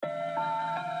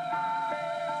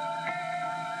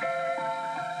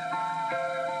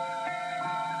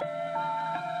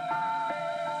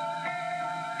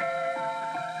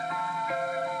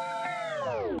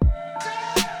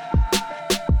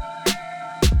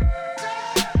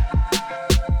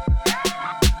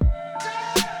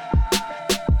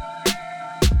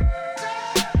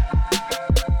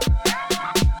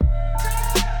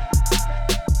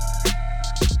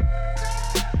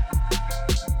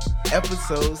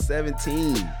episode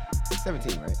 17.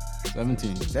 17, right?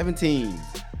 17. 17.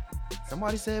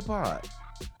 Somebody said pod.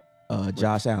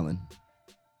 Josh Allen.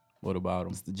 What about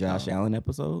him? It's the Josh Allen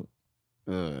episode.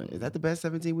 Is that the best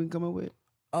 17 we can come up with?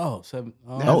 Oh, seven.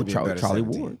 That has to be a Charlie better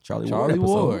 17. Ward. Charlie Charlie Ward.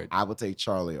 Ward. I would take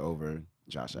Charlie over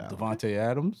Josh Allen. Devontae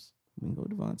Adams. We can go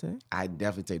Devontae. I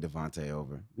definitely take Devontae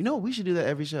over. You know, we should do that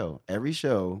every show. Every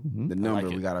show, the number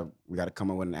like it. we gotta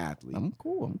come up with an athlete. I'm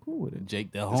cool with it.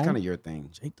 Jake Delhomme. That's kind of your thing.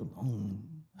 Jake Delhomme.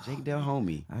 Jake Del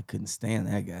Homie. I couldn't stand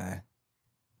that guy.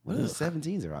 What other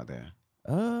 17s are out there?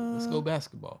 Let's go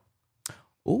basketball.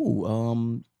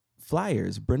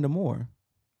 Flyers. Brenda Moore,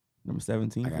 number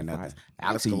 17. I got for nothing. Flyers.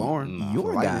 Alex Actually, Killorn.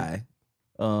 your Lightning.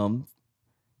 guy.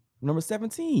 Number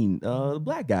 17. The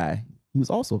black guy. He was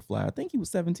also a Flyer. I think he was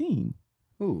 17.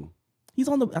 Who? He's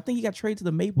on the. I think he got traded to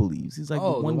the Maple Leafs. He's like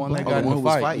The one black that Oh, got the one in who the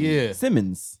was fight. fighting. Yeah.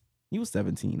 Simmons. He was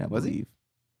 17, I Was he? believe.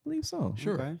 I believe so.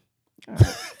 Sure. Okay. All right.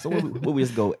 So what we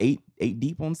just go eight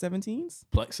deep on 17s?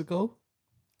 Plexico.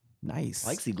 Nice.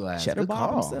 Plexiglass. Cheddar Good Bob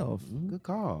call. himself. Good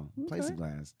call. Okay.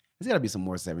 Plexiglass. There's got to be some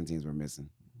more 17s we're missing.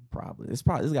 Probably. There's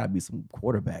got to be some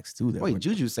quarterbacks too. Wait,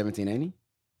 Juju's 17, ain't he?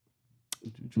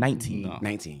 19. No.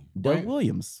 19. Doug Right.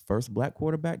 Williams, first black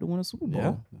quarterback to win a Super Bowl.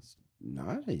 Yeah.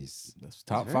 Nice. That's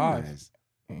top Very 5. nice.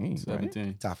 Hey, right?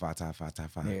 17. Top five.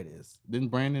 There it is. Didn't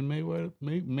Brandon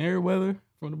Merriweather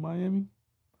from the Miami?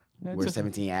 We're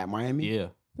 17 at Miami? Yeah.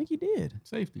 I think he did.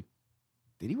 Safety.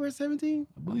 Did he wear 17?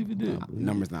 I believe he did.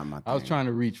 Number's not my thing. I was trying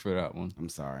to reach for that one. I'm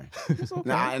sorry. It's okay.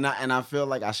 Nah, and I feel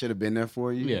like I should have been there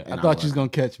for you. Yeah. and I thought you was wasn't. going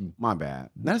to catch me. My bad.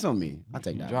 That's on me. I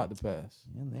take You that. dropped the pass.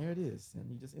 And there it is. And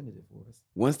he just ended it for us.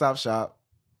 One-stop shop.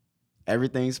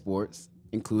 Everything sports,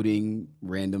 including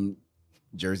random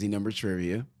jersey number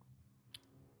trivia.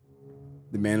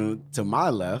 The man to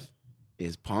my left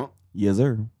is Pump. Yes,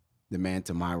 sir. The man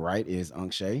to my right is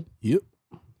Unc Shay. Yep.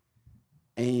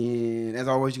 And as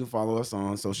always, you can follow us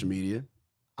on social media.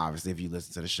 Obviously, if you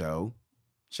listen to the show,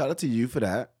 shout out to you for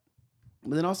that.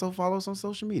 But then also follow us on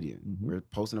social media. Mhm. We're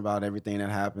posting about everything that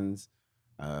happens.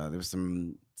 There's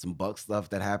some Buck stuff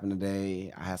that happened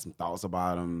today. I had some thoughts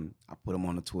about them. I put them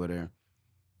on the Twitter.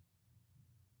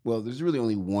 Well, there's really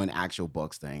only one actual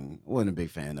Bucks thing. I wasn't a big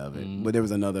fan of it. Mhm. But there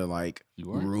was another like You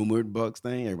weren't? rumored Bucks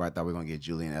thing. Everybody thought we were going to get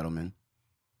Julian Edelman.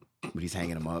 But he's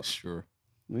hanging him up. Sure.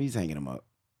 He's hanging him up.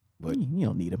 But You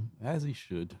don't need him. As he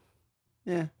should.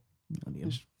 yeah, You don't need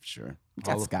him. sure. You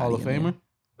got Scotty Hall of in there.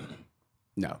 Famer?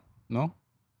 No. No?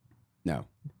 No.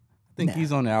 I think Nah.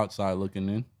 he's on the outside looking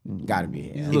in. Gotta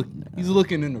be. Yeah. He's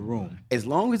looking in the room. As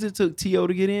long as it took T.O.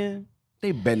 to get in,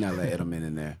 they better not let Edelman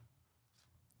in there.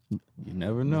 You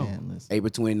never know. Man, listen.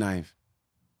 April 29th,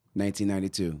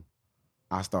 1992.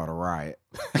 I start a riot.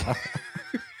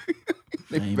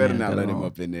 They I ain't better mad not at let that him at all.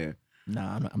 up in there.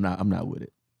 Nah, I'm not with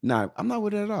it. Nah, I'm not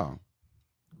with it at all.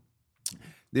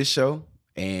 This show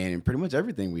and pretty much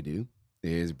everything we do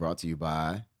is brought to you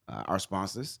by our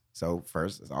sponsors. So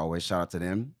first, as always, shout out to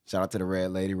them. Shout out to the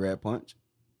Red Lady Red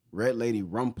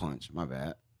Rum Punch, my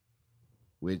bad.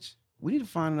 Which we need to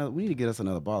find another. We need to get us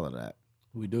another bottle of that.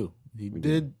 We do. He We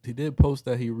did post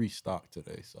that he restocked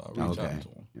today, so I'll reach out to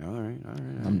him. Yeah, all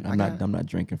right. I'm not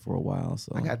drinking for a while,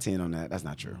 so I got 10 on that. That's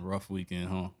not true. Rough weekend,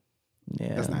 huh?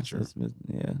 yeah, That's not true.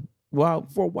 Yeah. Well,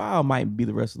 for a while might be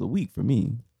the rest of the week for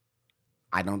me.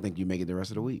 I don't think you make it the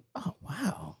rest of the week. Oh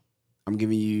wow. I'm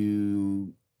giving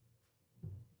you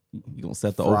You gonna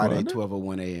set the Friday, over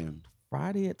 12:01 a.m.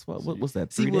 Friday at 12. What's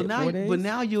that? See, 3 well days, now, 4 days? but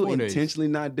now you'll 4 days. intentionally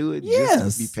not do it Yes.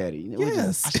 just to be petty. You know, which is-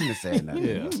 Yes. I shouldn't have said nothing.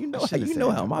 Yeah. You know, I shouldn't have you said know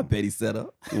how nothing. my petty set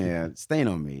up. Yeah, stain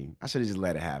on me. I should have just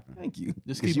let it happen. Thank you.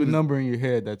 Just 'Cause keep you a was- number in your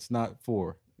head that's not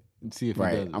 4 and see if he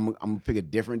Right. does it. I'm gonna pick a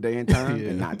different day and time Yeah.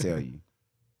 and not tell you.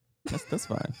 That's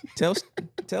fine. Tell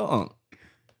Unc.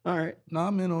 All right. No,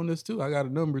 I'm in on this too. I got a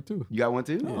number too. You got one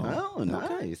too? Yeah. Oh,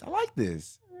 nice. I like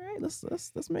this. All right,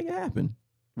 let's make it happen.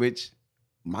 Which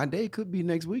my day could be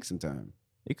next week sometime.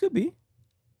 It could be.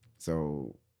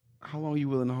 So how long are you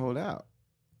willing to hold out?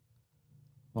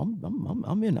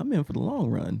 I'm in for the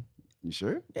long run. You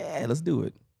sure? Yeah, let's do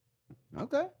it.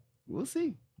 Okay. We'll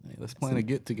see. Hey, let's plan a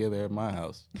get together at my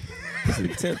house.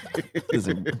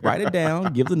 Listen, write it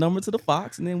down, give the number to the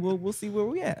Fox, and then we'll see where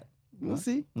we at. We'll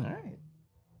see. All right.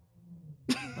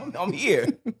 I'm here.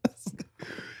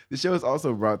 The show is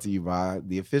also brought to you by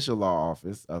the official law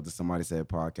office of the Somebody Said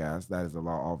podcast. That is the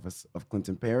law office of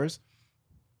Clinton Paris,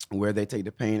 where they take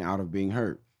the pain out of being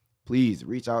hurt. Please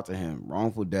reach out to him.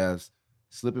 Wrongful deaths,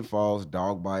 slip and falls,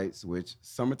 dog bites, which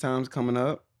summertime's coming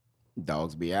up.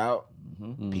 Dogs be out.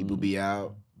 People be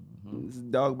out. It's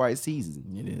dog bite season.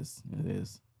 It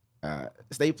is.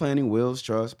 Estate planning, wills,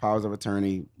 trusts, powers of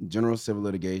attorney, general civil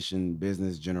litigation,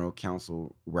 business, general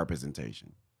counsel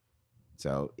representation.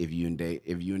 So if you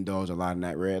indulge a lot in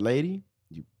that red lady,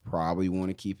 you probably want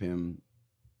to keep him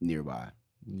nearby.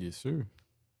 Yes, sir.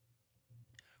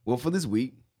 Well, for this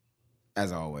week,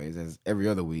 as always, as every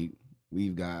other week,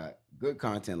 we've got good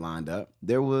content lined up.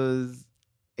 There was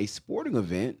a sporting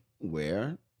event where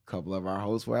a couple of our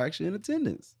hosts were actually in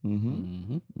attendance.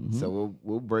 So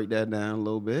we'll break that down a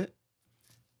little bit.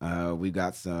 We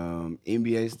got some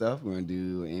NBA stuff. We're gonna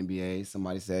do an NBA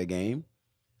Somebody Said game.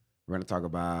 We're gonna talk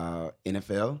about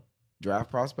NFL draft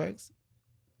prospects.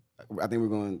 I think we're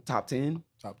going top 10.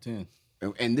 Top 10.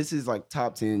 And this is like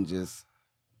top 10 just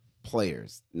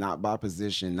players, not by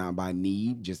position, not by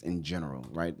need, just in general,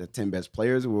 right? The 10 best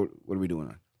players. What are we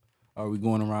doing? Are we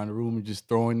going around the room and just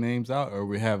throwing names out, or are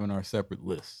we having our separate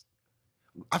list?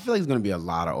 I feel like it's going to be a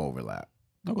lot of overlap.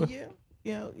 Okay.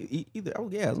 Yeah. Either. Oh,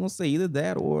 yeah. I was gonna say either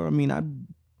that, or I mean, I've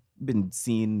been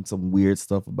seeing some weird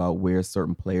stuff about where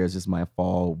certain players just might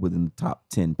fall within the top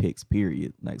 10 picks.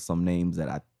 Period. Like some names that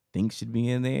I think should be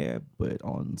in there, but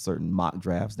on certain mock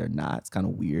drafts they're not. It's kind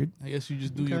of weird. I guess you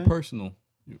just do your personal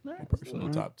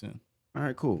top 10. All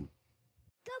right, cool.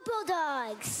 Go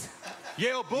Bulldogs!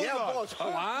 Yale Bulldogs.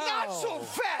 Wow. Not so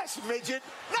fast, midget.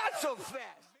 Not so fast.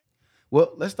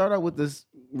 Well, let's start out with this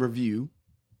review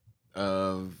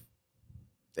of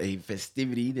a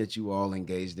festivity that you all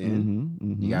engaged in.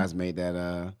 You guys made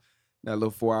that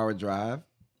little 4-hour drive.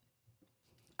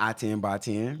 I-10 by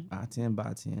 10. I-10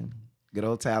 by 10. Good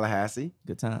old Tallahassee.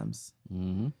 Good times.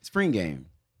 Spring game.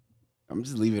 I'm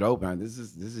just leave it open. This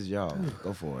is y'all.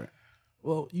 Go for it.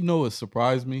 Well, you know what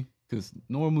surprised me? Because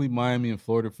normally Miami and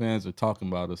Florida fans are talking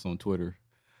about us on Twitter,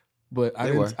 but I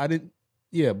didn't.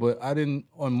 But I didn't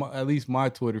on at least my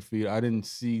Twitter feed. I didn't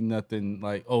see nothing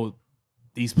like, oh,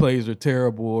 these players are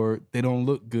terrible or they don't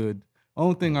look good.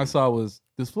 Only thing I saw was,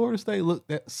 does Florida State look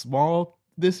that small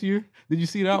this year? Did you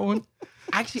see that one?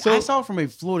 Actually, I saw it from a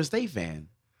Florida State fan.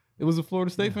 It was a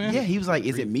Florida State fan? Yeah, he was like,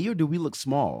 is it me or do we look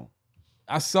small?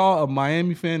 I saw a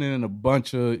Miami fan and then a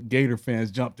bunch of Gator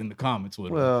fans jumped in the comments with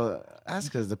him. Well, that's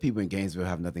because the people in Gainesville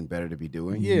have nothing better to be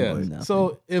doing. Yeah.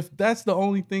 So if that's the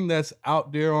only thing that's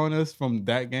out there on us from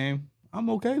that game, I'm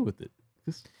okay with it.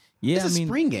 It's a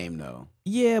spring game, though.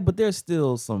 Yeah, but there's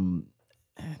still some.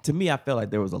 To me, I felt like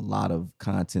there was a lot of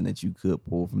content that you could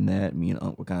pull from that. Me and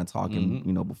Unc were kind of talking,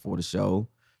 before the show,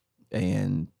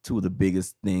 and two of the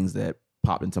biggest things that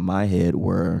popped into my head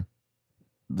were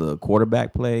the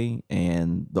quarterback play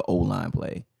and the O-line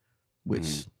play,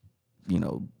 which,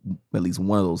 at least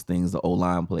one of those things, the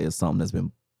O-line play is something that's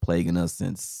been plaguing us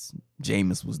since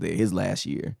Jameis was there, his last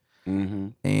year.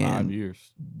 And 5 years.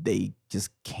 They just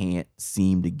can't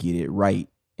seem to get it right.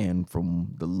 And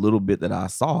from the little bit that I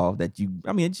saw that you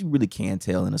really can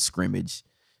tell in a scrimmage,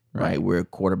 right? Where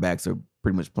quarterbacks are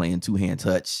pretty much playing two-hand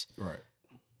touch. Right.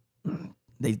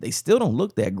 They still don't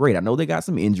look that great. I know they got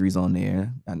some injuries on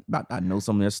there. I know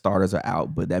some of their starters are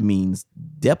out, but that means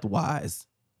depth-wise,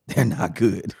 they're not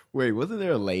good. Wait, wasn't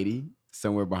there a lady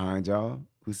somewhere behind y'all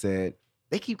who said,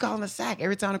 they keep calling a sack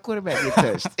every time the quarterback gets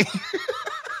touched?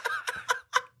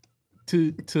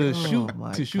 to shoot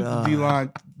the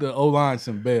D-line, the O-line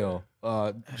some bail.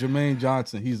 Jermaine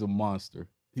Johnson, he's a monster.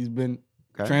 He's been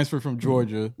transferred from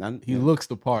Georgia. He looks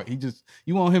the part.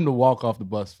 You want him to walk off the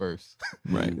bus first.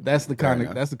 Right. That's the kind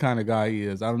of guy he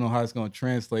is. I don't know how it's going to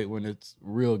translate when it's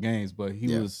real games, but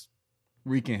he was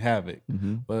wreaking havoc.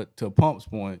 But to Pump's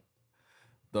point,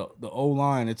 the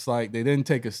O-line, it's like they didn't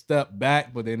take a step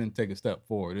back, but they didn't take a step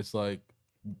forward. It's like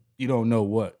you don't know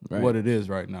what it is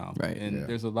right now. Right. And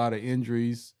there's a lot of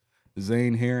injuries.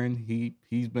 Zane Herron,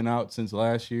 he's been out since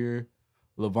last year.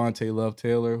 Levante Love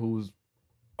Taylor, who's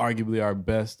arguably our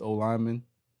best O-lineman.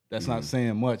 That's not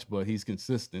saying much, but he's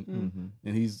consistent.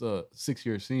 And he's a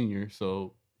 6-year senior,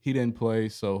 so he didn't play.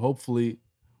 So hopefully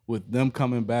with them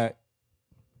coming back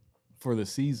for the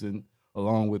season,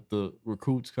 along with the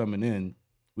recruits coming in,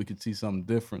 we could see something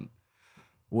different.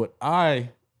 What I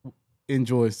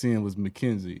enjoyed seeing was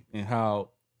McKenzie and how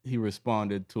he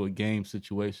responded to a game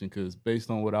situation, because based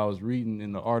on what I was reading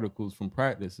in the articles from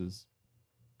practices,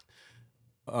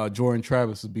 Jordan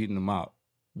Travis is beating him out.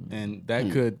 And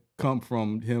that could come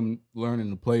from him learning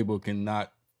the playbook and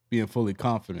not being fully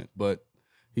confident. But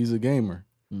he's a gamer,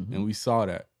 and we saw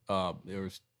that. There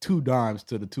was 2 dimes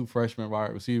to the 2 freshman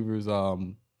wide receivers,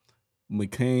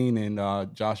 McCain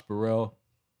and Josh Burrell.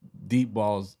 Deep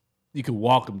balls, you could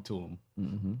walk them to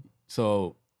him.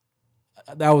 So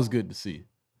that was good to see.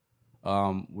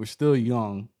 We're still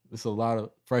young. It's a lot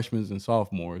of freshmen and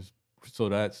sophomores, so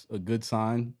that's a good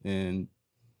sign. And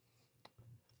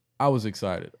I was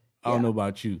excited. I don't know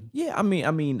about you. Yeah, I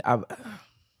mean, I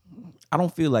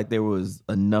don't feel like there was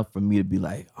enough for me to be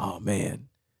like, oh man,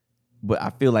 But I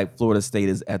feel like Florida State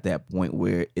is at that point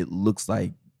where it looks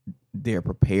like they're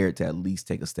prepared to at least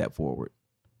take a step forward.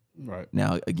 Right.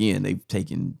 Now, again, they've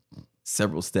taken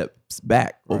several steps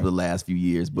back over the last few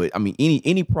years. But I mean,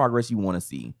 any progress you want to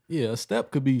see. Yeah, a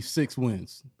step could be 6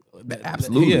 wins.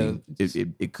 Absolutely. Yeah.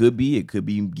 It could be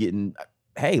getting,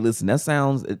 hey, listen, that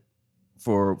sounds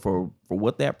for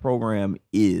what that program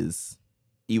is,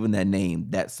 even that name,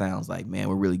 that sounds like, man,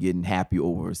 we're really getting happy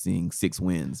over seeing 6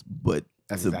 wins. But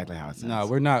That's exactly how it sounds. Nah,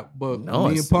 we're not. But No,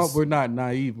 me it's and Pump, just- we're not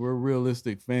naive. We're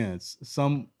realistic fans.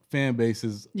 Some fan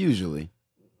bases, Usually.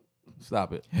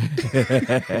 stop it.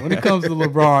 When it comes to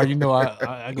LeBron, you know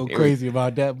I go crazy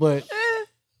about that. But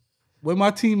when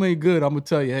my team ain't good, I'm gonna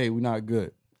tell you, hey, we're not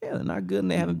good. Yeah, they're not good,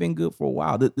 and they haven't been good for a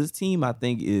while. This team, I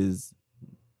think, is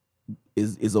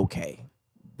okay.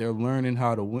 They're learning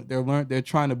how to win. They're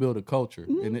trying to build a culture,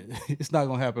 and it's not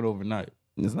gonna happen overnight.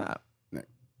 It's not.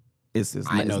 It's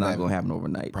I know not that going to happen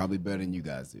overnight. Probably better than you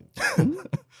guys do.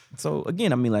 So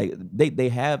again, I mean, like they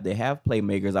have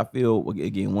playmakers. I feel,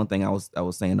 again, one thing I was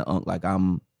saying to Unc, like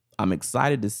I'm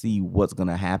excited to see what's going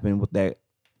to happen with that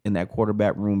in that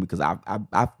quarterback room, because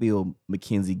I feel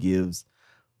McKenzie gives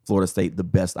Florida State the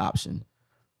best option.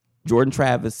 Jordan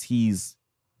Travis, he's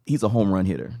a home run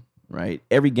hitter, right?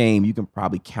 Every game you can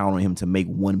probably count on him to make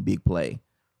one big play,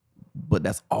 but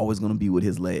that's always going to be with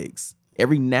his legs.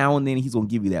 Every now and then he's going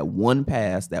to give you that one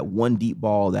pass, that one deep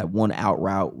ball, that one out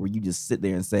route where you just sit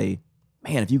there and say,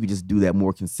 man, if you could just do that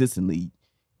more consistently,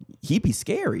 he'd be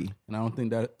scary. And I don't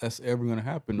think that's ever going to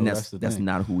happen. And No, that's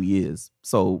not who he is.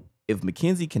 So if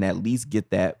McKenzie can at least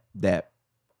get that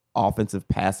offensive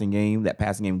passing game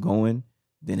going,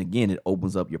 then again, it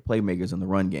opens up your playmakers in the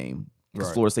run game. Because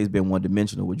Right. Florida State's been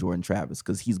one-dimensional with Jordan Travis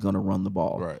because he's going to run the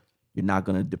ball. Right. You're not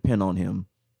going to depend on him.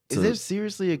 Is there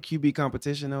seriously a QB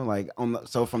competition though? Like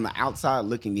so from the outside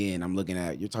looking in, I'm looking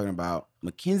at, you're talking about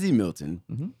McKenzie Milton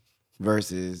Mhm.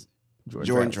 versus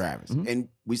Jordan Travis. Mhm. And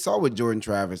we saw what Jordan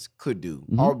Travis could do,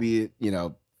 Mhm. albeit,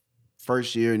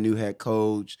 first year, new head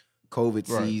coach, COVID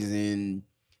Right. season,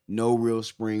 no real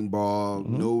spring ball,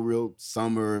 Mhm. no real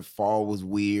summer, fall was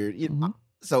weird. Mhm.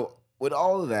 So with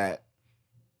all of that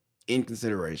in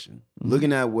consideration, Mhm.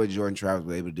 looking at what Jordan Travis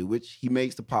was able to do, which he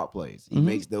makes the pop plays. He Mhm.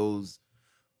 makes those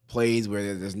plays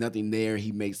where there's nothing there,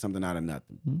 he makes something out of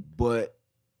nothing. Mhm. But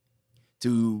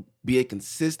to be a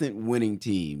consistent winning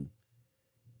team,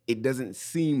 it doesn't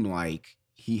seem like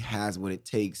he has what it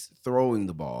takes throwing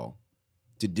the ball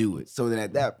to do it. So that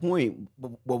at that point,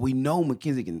 well, we know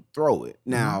McKenzie can throw it.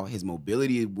 Now, his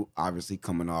mobility obviously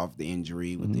coming off the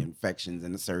injury with the infections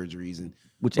and the surgeries, and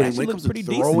Which but actually when it looks comes pretty to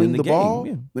decent in throwing the the game. ball,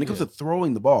 Yeah. when it comes to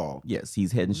throwing the ball, Yes,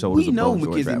 he's head and shoulders we know above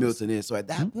Jordan McKenzie Travis. Milton is. So at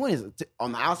that point,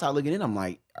 on the outside looking in, I'm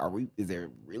like, is there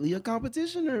really a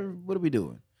competition, or what are we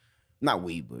doing? Not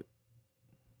we, but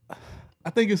I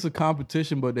think it's a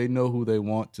competition, but they know who they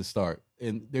want to start,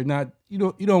 and they're not. You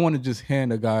don't want to just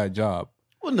hand a guy a job.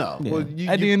 well, no. Yeah. Well,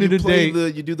 At the end of the play day-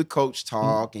 you do the coach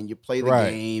talk and you play the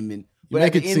Right. game, and You but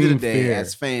make at the it end of the seem day, fair.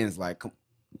 as fans, like, come,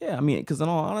 Yeah, I mean, because in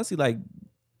all honesty, like,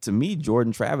 to me,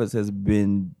 Jordan Travis has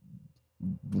been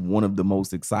one of the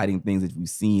most exciting things that we've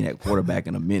seen at quarterback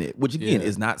in a minute, which again Yeah.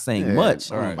 is not saying yeah,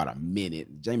 much. I don't know Right. about a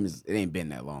minute. Jameis, it ain't been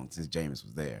that long since Jameis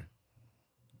was there.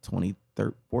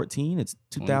 2014, it's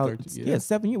 2000. 2013, Yeah, yeah.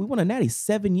 7 years. We won a natty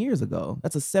 7 years ago.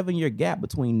 That's a 7-year gap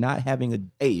between not having a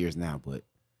 8 years now, but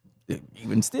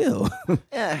even still.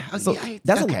 yeah. So yeah,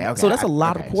 that's okay, so that's a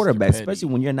lot okay. of quarterbacks, petty. especially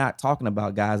when you're not talking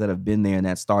about guys that have been there in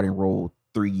that starting role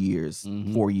 3 years,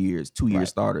 Mhm. 4 years, 2-year Right.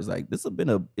 starters. Like this has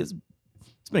been it's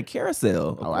been a carousel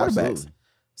of Oh, quarterbacks. absolutely.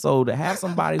 So to have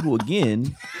somebody who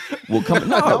again will come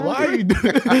no, Why are you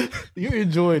doing? You're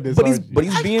enjoying this, but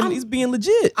aren't you? he's being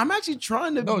legit. I'm actually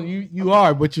trying to. No, you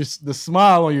are, but the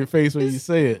smile on your face when you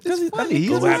say it. It's funny. He's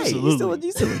He's right. absolutely.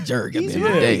 He's still a jerk at He's the end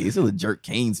of the right. day. He's still a jerk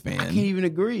Canes fan. I can't even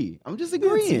agree. I'm just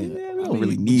agreeing. Yeah, we I don't mean,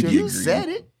 really need You to agree. said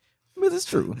it. But it's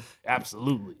true.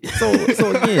 Absolutely. So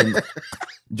again,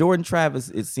 Jordan Travis,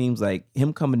 it seems like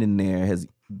him coming in there has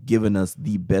given us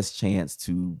the best chance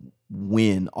to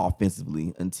win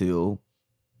offensively until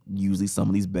usually some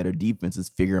of these better defenses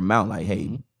figure him out. Like,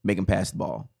 hey, make him pass the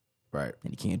ball. Right.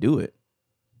 And he can't do it.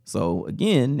 So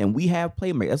again, and we have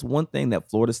playmakers. That's one thing that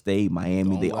Florida State, Miami,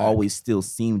 Don't they lack. always still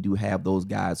seem to have those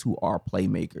guys who are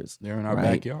playmakers. They're in our Right.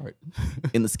 backyard.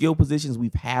 In the skill positions,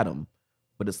 we've had them.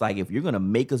 But it's like, if you're going to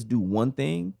make us do one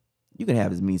thing, you can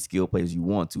have as many skill players as you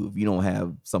want to. If you don't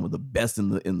have some of the best in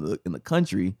the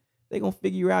country, they're going to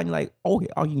figure you out. And you're like, okay,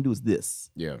 all you can do is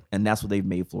this. Yeah. And that's what they've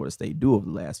made Florida State do over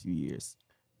the last few years.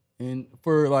 And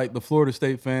for like the Florida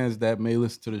State fans that may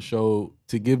listen to the show,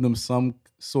 to give them some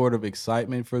sort of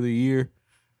excitement for the year,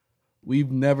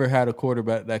 we've never had a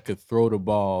quarterback that could throw the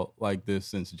ball like this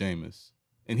since Jameis.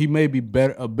 And he may be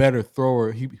a better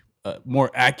thrower,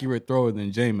 more accurate thrower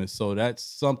than Jameis. So that's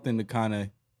something to kind of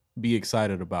be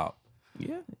excited about.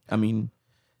 Yeah, I mean,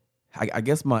 I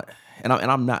guess I'm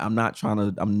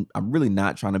really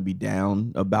not trying to be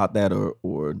down about that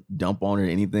or dump on it or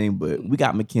anything. But we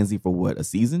got McKenzie for what, a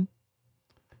season?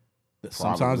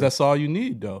 Sometimes that's all you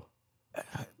need, though.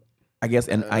 I guess,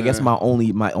 and I guess my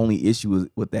only issue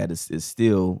with that is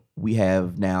still we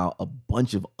have now a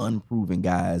bunch of unproven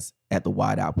guys at the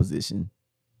wideout position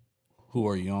who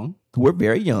are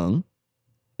very young,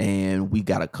 and we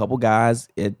got a couple guys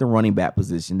at the running back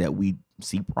position that we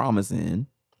see promise in.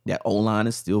 That O-line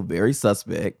is still very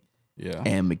suspect. Yeah,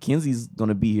 and McKenzie's going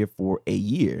to be here for a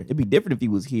year. It'd be different if he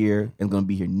was here and going to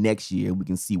be here next year. We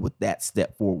can see what that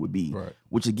step forward would be. Right.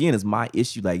 Which again is my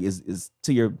issue. Like, is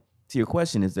to your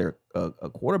question, is there a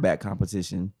quarterback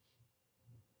competition?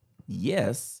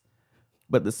 Yes,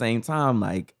 but at the same time,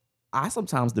 like, I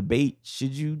sometimes debate,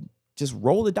 should you just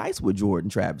roll the dice with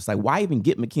Jordan Travis? Like, why even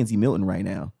get McKenzie Milton right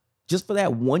now? Just for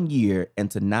that 1 year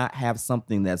and to not have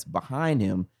something that's behind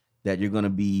him that you're going to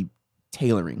be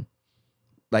tailoring.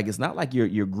 Like, it's not like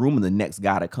you're grooming the next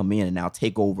guy to come in and now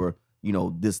take over,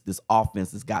 this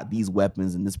offense that's got these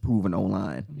weapons and this proven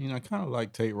O-line. I mean, I kind of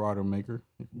like Tate Rodemaker.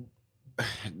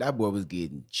 That boy was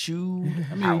getting chewed.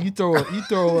 I mean, you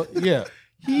throw, yeah.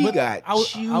 He got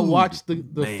chewed. I watched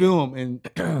the film, and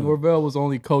Norvell was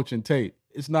only coaching Tate.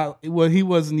 It's not, well, he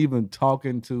wasn't even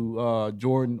talking to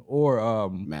Jordan or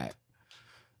Matt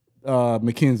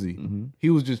McKenzie. Mm-hmm. He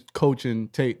was just coaching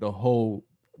Tate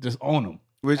just on him.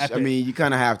 Which, I mean, you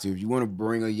kind of have to. If you want to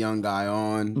bring a young guy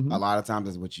on, Mm-hmm. a lot of times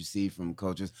that's what you see from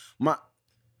coaches. I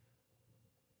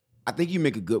think you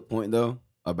make a good point, though,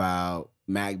 about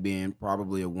Mac being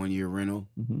probably a 1-year rental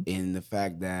in the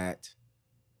fact that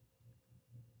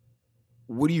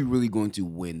what are you really going to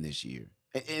win this year?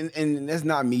 And that's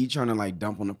not me trying to, like,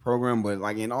 dump on the program, but,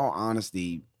 like, in all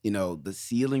honesty, the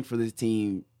ceiling for this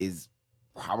team is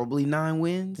probably 9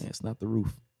 wins. Yeah, it's not the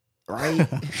roof. Right?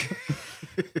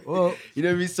 Well, you know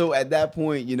what I mean? So at that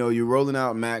point, you're rolling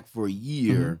out Mac for a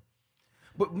year,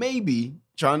 but maybe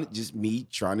trying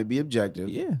to be objective.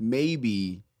 Yeah.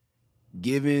 Maybe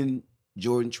giving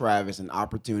Jordan Travis an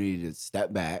opportunity to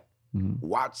step back,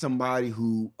 watch somebody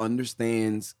who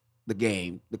understands the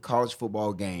game, the college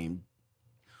football game,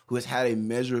 who has had a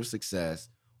measure of success,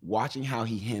 watching how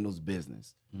he handles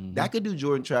business. That could do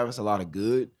Jordan Travis a lot of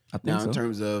good. I think Now, so. in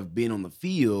terms of being on the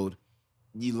field,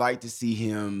 you like to see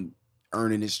him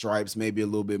earning his stripes maybe a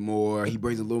little bit more. He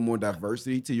brings a little more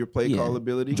diversity to your play call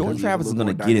ability. Jordan Travis is going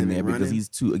to get in there because he's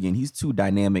too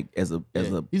dynamic as a he's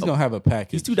going to have a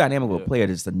package. He's too dynamic of a player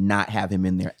just to not have him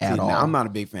in there at all. Now, I'm not a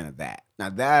big fan of that. Now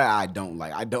that I don't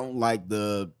like. I don't like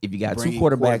the if you got two bringing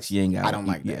quarterbacks, you ain't got. I don't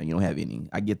like that. Yeah, you don't have any.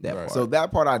 I get that part. So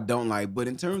that part I don't like. But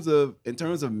in terms of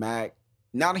Mac,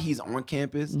 now that he's on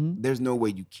campus, there's no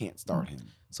way you can't start him.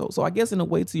 So I guess in a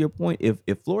way, to your point, if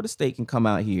Florida State can come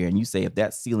out here and you say if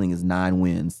that ceiling is 9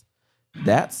 wins,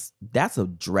 that's a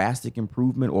drastic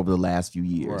improvement over the last few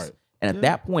years. Right. And at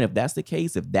that point, if that's the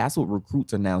case, if that's what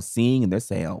recruits are now seeing, and they're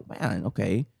saying, "Oh man,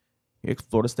 okay, here's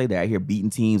Florida State, they're out here beating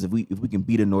teams. If we can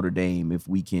beat a Notre Dame, if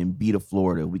we can beat a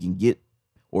Florida, we can get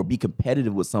or be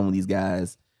competitive with some of these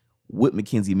guys with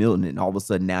McKenzie Milton, and all of a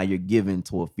sudden now you're giving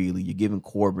Toafili, you're giving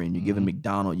Corbin, you're giving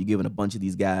McDonald, you're giving a bunch of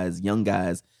these guys, young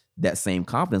guys, that same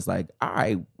confidence. Like, all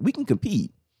right, we can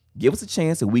compete. Give us a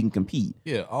chance and we can compete."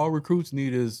 Yeah, all recruits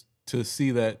need is to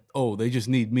see that, they just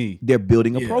need me. They're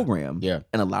building a program. Yeah.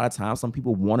 And a lot of times some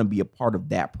people want to be a part of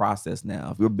that process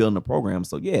now. If we're building a program.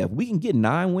 So yeah, if we can get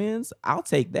 9 wins, I'll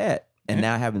take that. And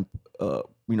now having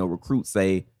recruits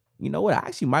say, you know what, I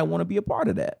actually might want to be a part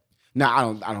of that.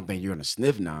 Now I don't think you're gonna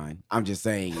sniff 9. I'm just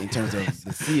saying in terms of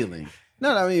the ceiling.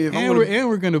 No, I mean,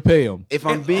 we're gonna pay him. If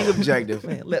I'm being objective,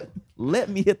 Man, let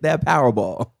me hit that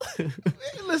Powerball.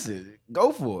 listen,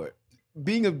 go for it.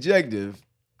 Being objective,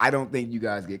 I don't think you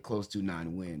guys get close to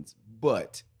 9 wins.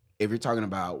 But if you're talking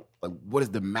about, like, what is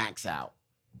the max out,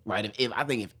 right? If I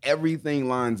think if everything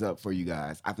lines up for you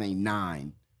guys, I think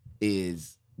 9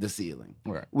 is the ceiling.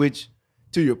 Right. Which,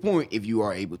 to your point, if you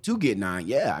are able to get 9,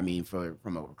 yeah, I mean, from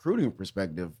a recruiting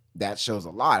perspective, that shows a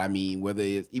lot. I mean,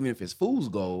 even if it's fool's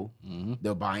gold,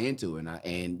 they'll buy into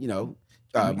it.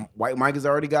 White Mike has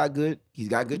already got good. He's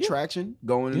got good traction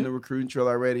going in the recruiting trail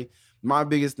already. My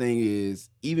biggest thing is,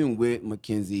 even with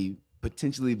McKenzie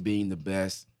potentially being the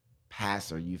best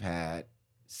passer you've had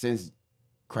since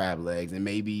Crab Legs, and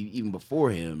maybe even before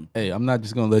him. Hey, I'm not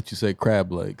just gonna let you say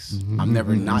Crab Legs. I'm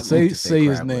never not say going to say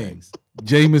his Crab name. Legs.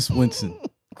 Jameis Winston.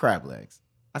 Crab Legs.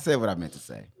 I said what I meant to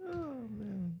say.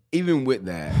 Even with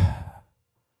that,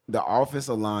 the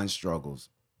offensive line struggles,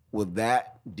 will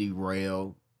that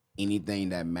derail anything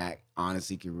that Mac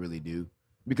honestly can really do?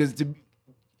 Because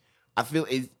I feel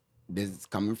this is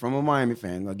coming from a Miami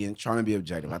fan, again, trying to be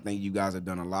objective. I think you guys have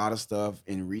done a lot of stuff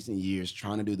in recent years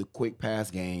trying to do the quick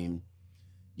pass game.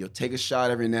 You'll take a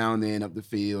shot every now and then up the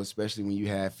field, especially when you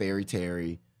have Fairy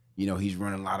Terry. You know, he's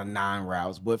running a lot of 9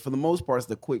 routes. But for the most part, it's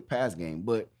the quick pass game.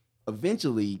 But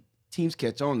eventually, teams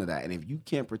catch on to that. And if you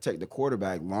can't protect the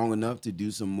quarterback long enough to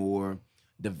do some more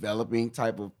developing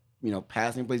type of,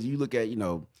 passing plays, you look at,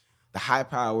 the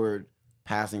high-powered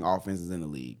passing offenses in the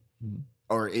league. Mm-hmm.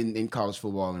 Or in college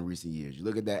football in recent years. You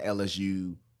look at that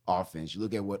LSU offense. You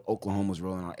look at what Oklahoma's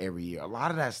rolling out every year. A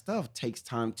lot of that stuff takes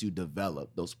time to develop.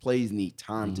 Those plays need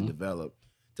time to develop,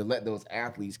 to let those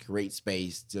athletes create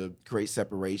space, to create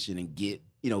separation and get,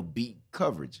 beat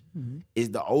coverage. Mm-hmm.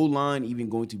 Is the O-line even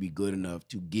going to be good enough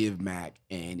to give Mac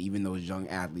and even those young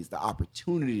athletes the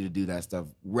opportunity to do that stuff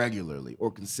regularly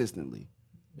or consistently?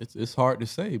 It's hard to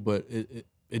say, but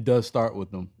it does start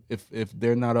with them. If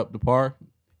they're not up to par,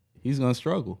 he's going to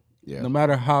struggle. Yeah. No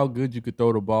matter how good you could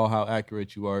throw the ball, how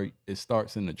accurate you are, it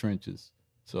starts in the trenches.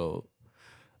 So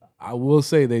I will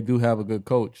say they do have a good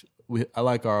coach. I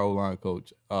like our O-line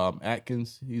coach.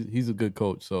 Atkins, he's a good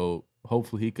coach. So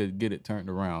hopefully he could get it turned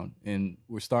around. And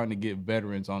we're starting to get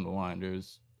veterans on the line.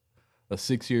 There's a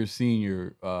 6-year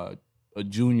senior, a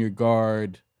junior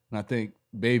guard, and I think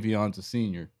Bavion's a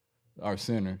senior, our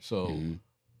center. So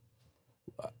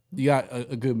you got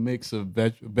a good mix of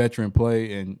veteran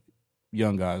play and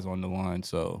young guys on the line,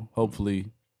 so hopefully.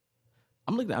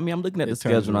 I'm looking at the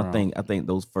schedule, and I think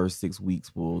those first 6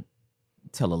 weeks will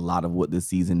tell a lot of what this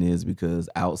season is, because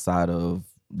outside of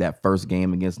that first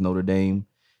game against Notre Dame,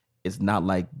 it's not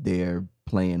like they're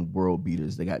playing world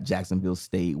beaters. They got Jacksonville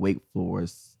State, Wake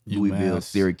Forest, Louisville,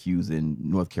 Syracuse, and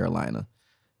North Carolina.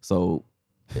 So,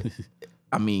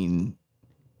 I mean,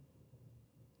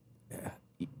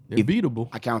 they're beatable.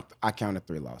 I counted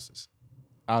 3 losses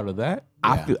out of that.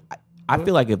 I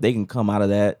feel like if they can come out of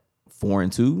that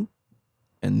 4-2,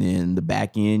 and then the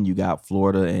back end you got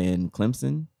Florida and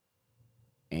Clemson,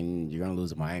 and you're gonna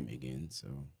lose to Miami again. So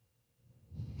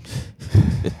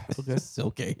it's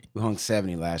okay. We hung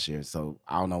 70 last year, so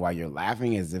I don't know why you're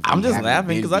laughing. As if I'm just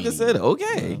laughing because I just said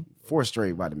okay. 4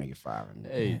 straight, about to make it 5.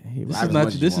 Hey,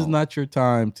 this is not your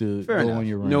time to go on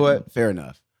your run. You know what? Fair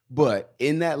enough. But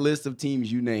in that list of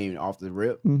teams you named off the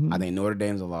rip, I think Notre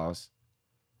Dame's a loss.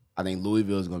 I think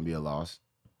Louisville is going to be a loss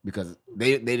because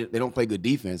they don't play good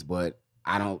defense, but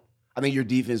I think your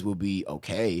defense will be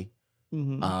okay.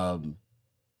 Mm-hmm.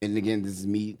 And again, this is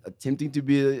me attempting to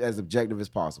be as objective as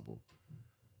possible.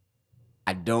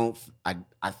 I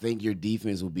think your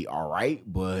defense will be all right,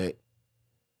 but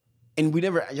nobody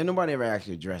ever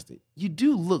actually addressed it. You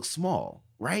do look small,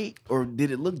 right? Or did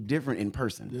it look different in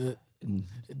person?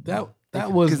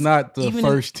 That was not the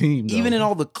first team, though. Even in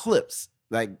all the clips.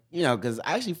 Like, because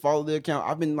I actually follow the account.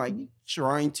 I've been like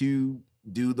trying to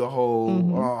do the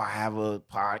whole, I have a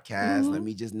podcast. Let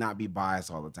me just not be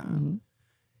biased all the time.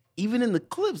 Even in the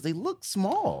clips, they look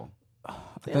small.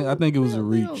 I think it was a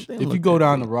reach. If you go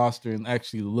down the roster and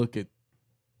actually look at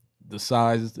the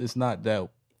size, it's not that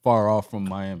far off from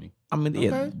Miami. I mean,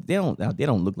 they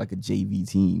don't look like a JV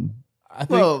team. I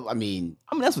think,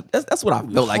 that's what I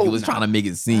felt like it was trying to make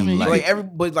it seem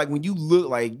but when you look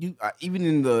like even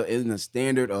in the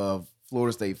standard of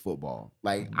Florida State football,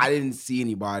 like I didn't see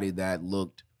anybody that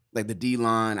looked like the D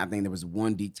line. I think there was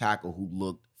one D tackle who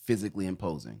looked physically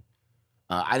imposing.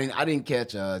 I didn't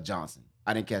catch Johnson.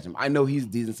 I didn't catch him. I know he's a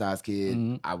decent sized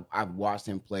kid. I've watched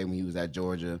him play when he was at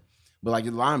Georgia, but like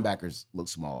your linebackers look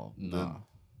small.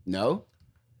 No,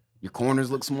 your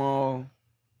corners look small.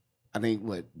 I think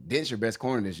Dent's your best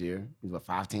corner this year. He's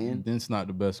 5'10". Dent's not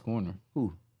the best corner.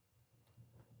 Who?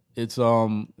 It's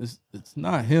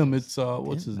not him. It's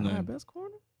what's his name? Our best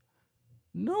corner?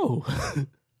 No.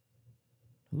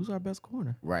 Who's our best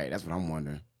corner? Right, that's what I'm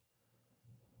wondering.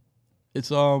 It's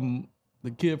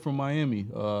the kid from Miami,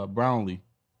 Brownlee.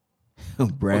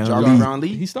 Jarvis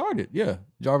Brownlee? He started, yeah.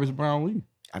 Jarvis Brownlee.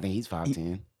 I think he's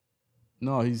 5'10".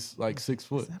 No, he's like 6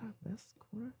 foot. Is that our best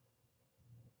corner?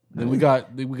 Then we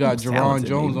got Jerron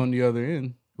Jones on the other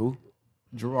end. Who?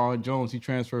 Jerron Jones. He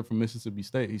transferred from Mississippi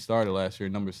State. He started last year,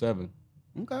 number 7.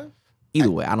 Okay.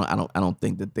 Either way, I don't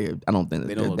think that they're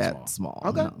that small.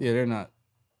 Okay. No. Yeah, they're not.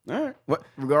 All right. What?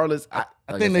 Regardless, I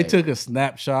think they took a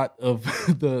snapshot of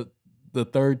the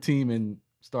third team and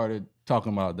started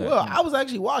talking about that. Well, I was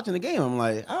actually watching the game. I'm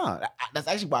like, that's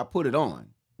actually why I put it on.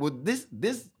 Well, this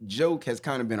joke has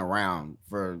kind of been around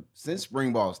since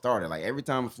spring ball started. Like every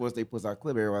time Florida State puts out a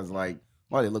clip, everyone's like,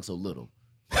 "Why they look so little?"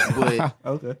 But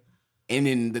okay.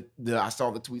 And then I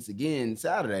saw the tweets again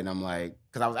Saturday, and I'm like,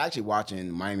 because I was actually watching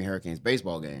Miami Hurricanes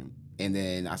baseball game, and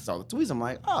then I saw the tweets. I'm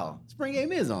like, oh, spring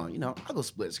game is on. I'll go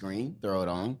split screen, throw it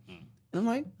on, and I'm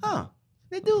like,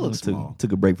 they do look small.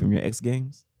 Took a break from your X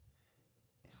Games.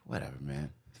 Whatever,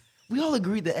 man. We all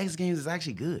agreed that X Games is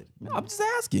actually good. I'm just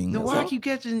asking. Then why I keep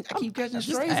catching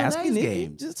strays on X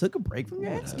Games? Just took a break from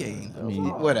your X Games. I mean,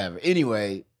 whatever.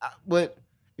 Anyway, but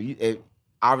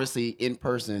obviously in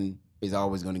person is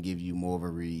always going to give you more of a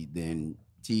read than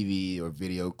TV or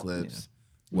video clips.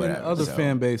 Yeah. Whatever. Other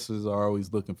fan bases are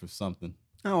always looking for something.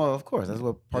 Oh, well, of course. That's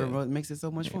what part of what makes it so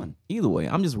much fun. Either way,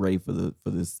 I'm just ready for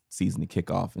this season to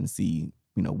kick off and see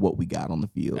what we got on the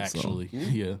field. Actually, so.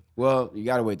 yeah. Well, you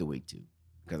got to wait to week 2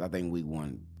 because I think week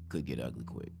 1 could get ugly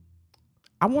quick.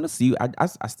 I want to see. I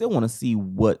still want to see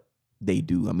what they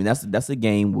do. I mean, that's a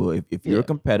game where if you're a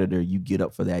competitor, you get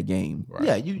up for that game. Right.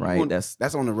 Yeah, you right.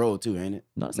 That's on the road too, ain't it?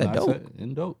 No, it's at Dope.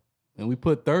 In Dope, and we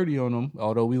put 30 on them,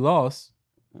 although we lost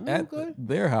at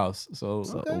their house. So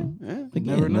yeah. Again,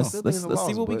 never know. Let's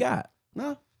see what we got.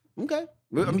 No, okay.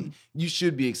 Well, I mean, you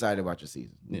should be excited about your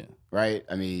season. Yeah, right.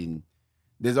 I mean,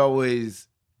 there's always,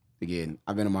 again,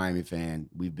 I've been a Miami fan.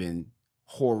 We've been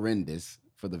horrendous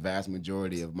for the vast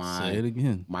majority of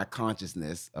my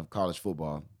consciousness of college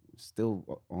football.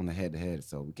 Still on the head-to-head,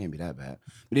 so we can't be that bad.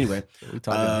 But anyway, we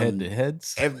talking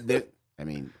head-to-heads. I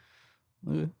mean,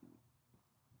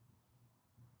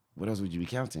 what else would you be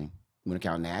counting? You want to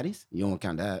count natties? You don't want to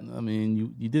count that. I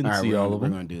mean, you didn't see all of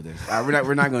them. We're going to do this.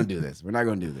 We're not going to do this. We're not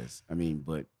going to do this. I mean,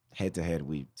 but head-to-head,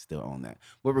 we still own that.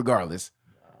 But regardless,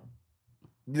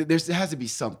 there has to be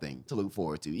something to look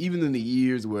forward to. Even in the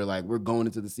years where we're going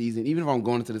into the season, even if I'm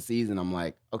going into the season, I'm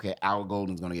like, okay, Al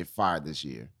Golden's going to get fired this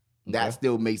year. That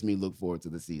still makes me look forward to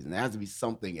the season. There has to be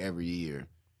something every year.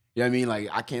 You know what I mean?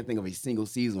 I can't think of a single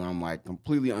season where I'm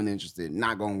completely uninterested,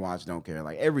 not going to watch, don't care.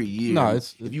 Every year,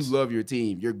 if you love your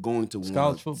team, you're going to want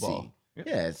college football. See.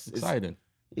 Yeah, it's exciting.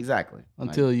 Exactly.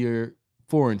 Until you're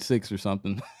 4-6 or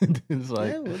something. It's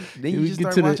then you just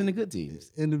start watching the good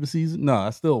teams. End of the season. No, I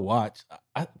still watch.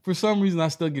 For some reason, I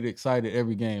still get excited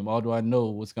every game, although I know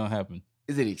what's going to happen.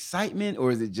 Is it excitement or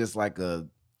is it just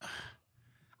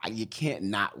you can't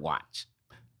not watch?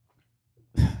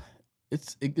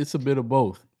 It's a bit of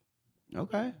both.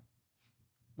 Okay.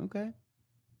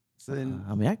 So then,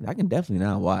 I mean, I can definitely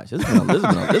not watch. There's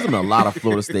been a lot of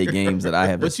Florida State games that I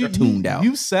have tuned out.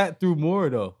 You sat through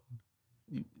more though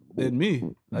than me.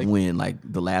 When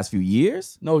the last few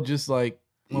years? No, just when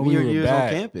we were years on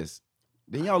campus.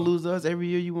 Then y'all lose us every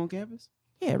year you on campus?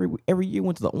 Yeah, every year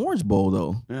went to the Orange Bowl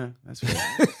though. Yeah, that's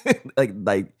fair.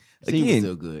 Again,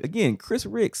 still good. Again, Chris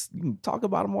Ricks, you can talk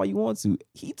about him all you want to.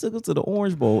 He took us to the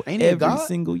Orange Bowl Ain't every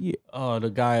single year. Oh, the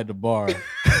guy at the bar.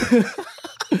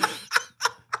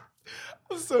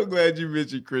 I'm so glad you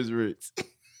mentioned Chris Ricks.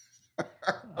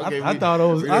 Okay, I thought I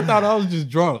was just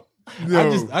drunk.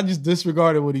 No. I just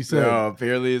disregarded what he said. No,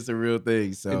 apparently it's a real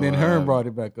thing. So and then Hearn brought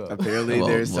it back up. Apparently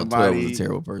there's somebody was a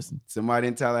terrible person. Somebody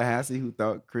in Tallahassee who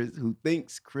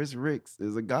thinks Chris Ricks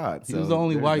is a god. He was the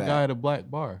only white guy at a black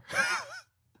bar.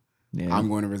 Yeah. I'm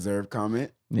going to reserve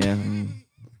comment. Yeah.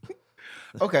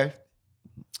 Okay.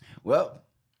 Well,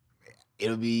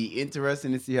 it'll be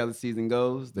interesting to see how the season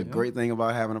goes. The great thing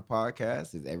about having a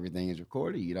podcast is everything is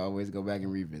recorded. You'd always go back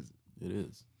and revisit. It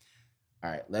is.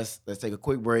 All right, let's take a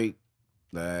quick break.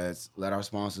 Let's let our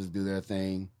sponsors do their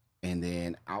thing. And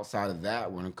then outside of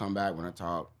that, we're going to come back. We're going to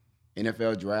talk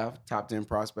NFL draft, top 10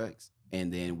 prospects.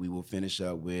 And then we will finish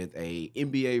up with a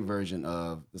NBA version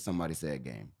of the Somebody Said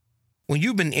game. When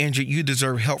you've been injured, you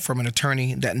deserve help from an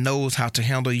attorney that knows how to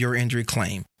handle your injury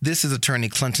claim. This is attorney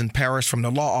Clinton Paris from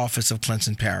the law office of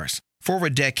Clinton Paris. For over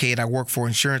a decade, I worked for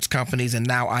insurance companies, and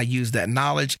now I use that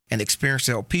knowledge and experience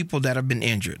to help people that have been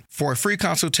injured. For a free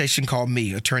consultation, call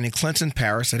me, attorney Clinton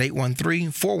Paris, at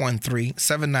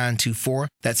 813-413-7924.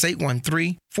 That's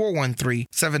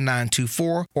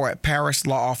 813-413-7924, or at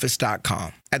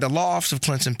parislawoffice.com. At the Law Office of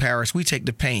Clinton Paris, we take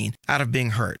the pain out of being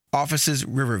hurt. Offices,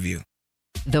 Riverview.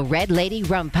 The Red Lady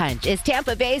Rum Punch is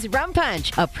Tampa Bay's rum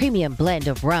punch, a premium blend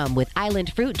of rum with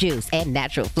island fruit juice and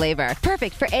natural flavor.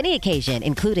 Perfect for any occasion,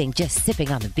 including just sipping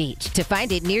on the beach. To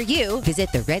find it near you, visit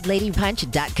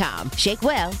theredladypunch.com. Shake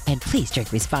well, and please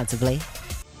drink responsibly.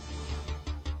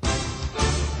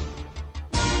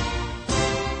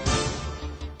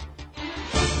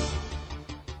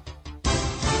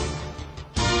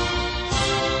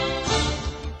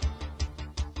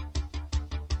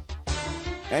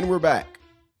 And we're back.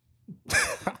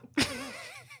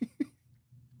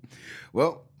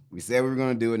 Well, we said we were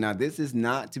going to do it. Now, this is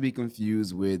not to be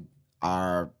confused with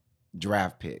our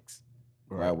draft picks.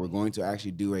 Right? We're going to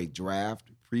actually do a draft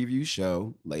preview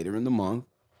show later in the month,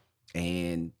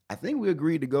 and I think we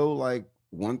agreed to go like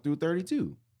 1 through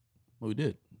 32, We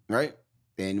did. right?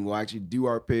 And we'll actually do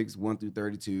our picks 1 through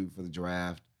 32 for the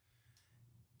draft.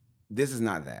 This is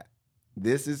not that.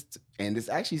 This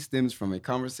actually stems from a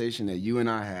conversation that you and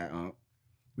I had, where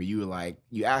you were like,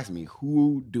 you asked me,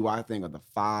 who do I think are the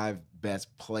 5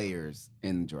 best players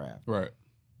in the draft? Right.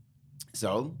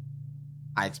 So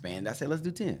I expanded. I said, let's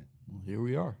do 10. Well, here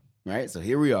we are. Right? So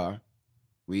here we are.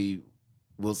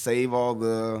 We'll save all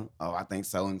the, I think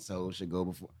so-and-so should go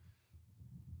before.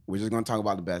 We're just going to talk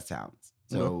about the best talents.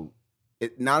 So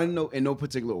not in no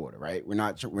particular order, right? We're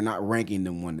not ranking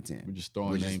them 1 to 10. We're just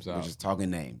throwing names out. We're just talking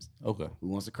names. Okay. Who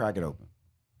wants to crack it open?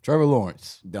 Trevor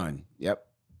Lawrence. Done. Yep.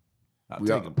 I'll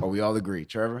take him. We all agree.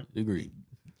 Trevor? Agreed.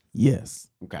 Yes.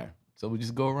 Okay. So we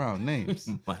just go around names.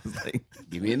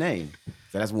 Give me a name.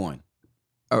 So that's 1.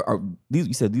 Are these?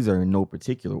 You said these are in no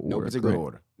particular order. No particular correct?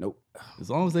 order. Nope. As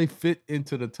long as they fit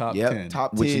into the top 10.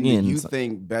 Top 10 Which that again, you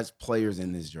think best players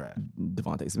in this draft.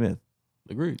 Devontae Smith.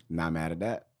 Agreed. Not mad at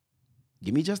that.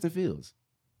 Give me Justin Fields.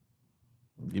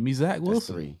 Give me Zach That's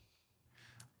Wilson. 3.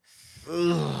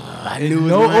 I knew it was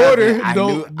no gonna happen.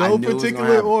 order. I No knew it was particular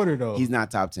gonna happen. order though. He's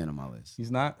not top 10 on my list. He's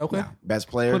not? Okay. No. Best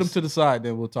players. Put him to the side,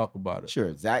 then we'll talk about it.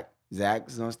 Sure.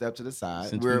 Zach's gonna step to the side.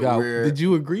 Since did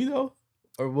you agree though?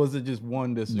 Or was it just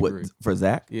one disagree? What for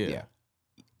Zach? Yeah.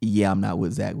 Yeah, I'm not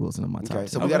with Zach Wilson on my top. Okay.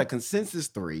 So 10. we got a consensus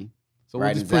 3. So right. we'll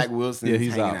And just push. Zach Wilson Yeah, is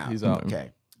he's hanging out. He's out.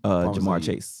 Okay. Jamar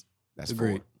you. Chase. That's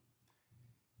Agreed. 4.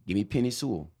 Give me Penny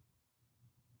Sewell.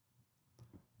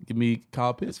 Give me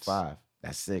Kyle Pitts. That's 5.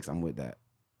 That's 6. I'm with that.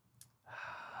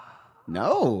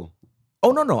 No.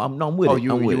 Oh no, I'm with Oh, it.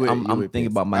 you I'm with it. with it. I'm You I'm with thinking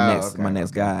Pitts. about my Oh, okay,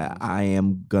 next okay. guy. I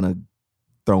am gonna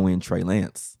throw in Trey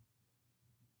Lance.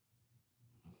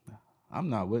 I'm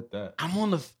not with that. I'm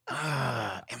on the.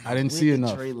 I didn't see the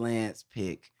enough. Trey Lance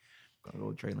pick. Gonna go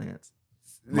with Trey Lance.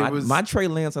 There was- My Trey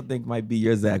Lance, I think, might be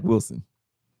your Zach Wilson.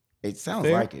 It sounds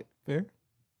Fair. like it. Fair.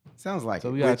 Sounds like So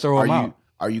it. we gotta Which, throw are him you, out.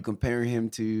 Are you comparing him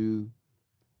to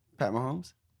Pat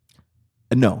Mahomes?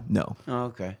 No. Oh,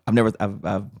 okay. I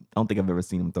don't think I've ever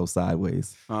seen him throw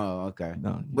sideways. Oh, okay.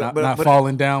 No, Not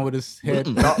falling down with his head.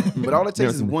 But all it takes Never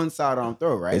is seen it. one sidearm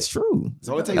throw, right? it's true.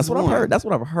 So it takes That's what I've one. heard. That's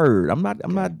what I've heard. I'm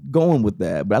not going with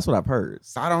that, but that's what I've heard.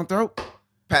 Sidearm throw,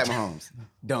 Pat Mahomes.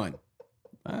 Done.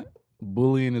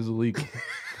 Bullying is illegal.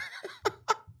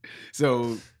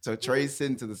 So Trey's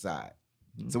sitting to the side.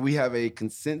 So we have a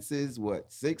consensus,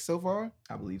 6 so far?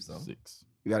 I believe so. 6.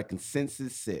 We got a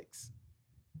consensus 6.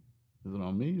 Is it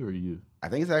on me or you? I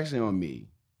think it's actually on me.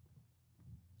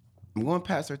 I'm going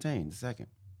Pat Surtain, the second.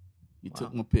 You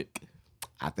took my pick.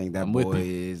 I think that I'm with boy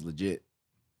you. is legit.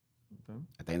 Okay.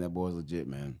 I think that boy is legit,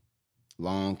 man.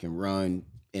 Long, can run,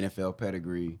 NFL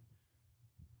pedigree.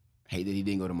 Hate that he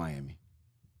didn't go to Miami.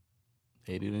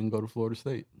 Hey, he didn't go to Florida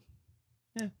State.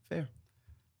 Yeah, fair.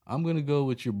 I'm gonna go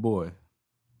with your boy,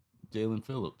 Jalen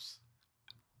Phillips.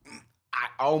 I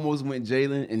almost went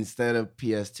Jalen instead of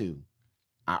PS2.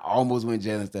 I almost went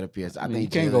Jalen instead of PS2. I mean, you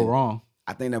can't go wrong.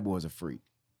 I think that boy's a freak.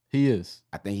 He is.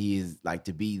 I think he is, like,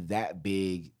 to be that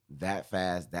big, that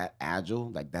fast, that agile,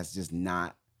 like, that's just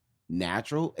not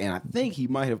natural. And I think he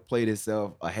might have played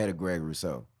himself ahead of Greg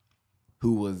Rousseau,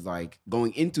 who was, like,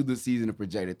 going into the season a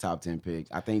projected top 10 pick.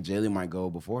 I think Jalen might go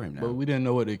before him now. But we didn't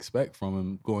know what to expect from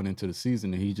him going into the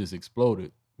season, and he just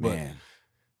exploded. Man.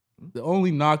 But the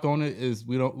only knock on it is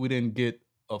we didn't get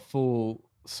a full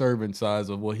servant size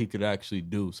of what he could actually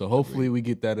do. So hopefully we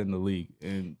get that in the league.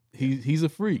 And he's a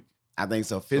freak. I think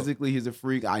so. Physically, he's a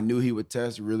freak. I knew he would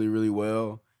test really, really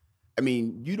well. I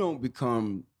mean, you don't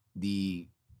become the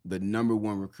number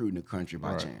 1 recruit in the country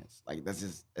by Right. chance. Like,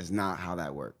 it's not how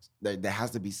that works. There has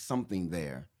to be something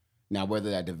there. Now, whether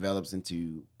that develops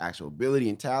into actual ability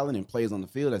and talent and plays on the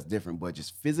field, that's different. But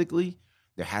just physically,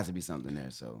 there has to be something there.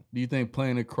 So, Do you think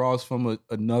playing across from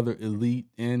another elite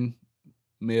end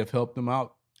may have helped him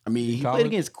out? I mean, In he college? played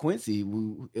against Quincy,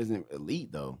 who isn't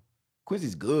elite though.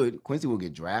 Quincy's good. Quincy will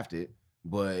get drafted,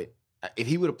 but if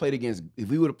we would have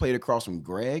played across from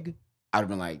Greg, I'd have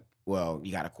been like, well,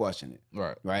 you got to question it,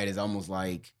 Right. right? It's almost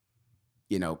like,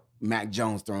 Mac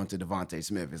Jones throwing to Devontae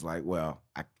Smith. It's like, well,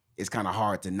 it's kind of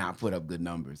hard to not put up good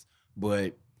numbers,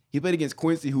 but he played against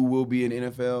Quincy, who will be an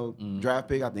NFL draft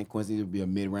pick. I think Quincy would be a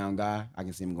mid-round guy. I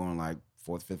can see him going like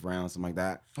 4th, 5th round, something like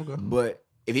that. Okay. But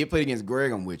if he played against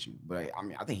Greg, I'm with you. But I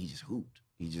mean, I think he just hooped.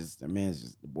 The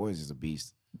boy is just a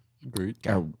beast. Agreed.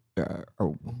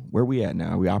 Where we at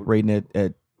now? Are we operating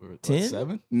at We're at 10?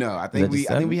 7? No, I that think just I think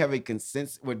seven? we have a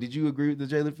consensus. What, did you agree with the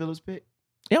Jalen Phillips pick?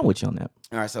 Yeah, I'm with you on that.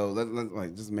 All right, so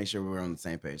let's just make sure we're on the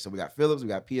same page. So we got Phillips, we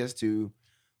got PS2,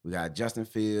 we got Justin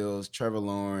Fields, Trevor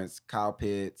Lawrence, Kyle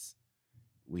Pitts,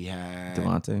 We had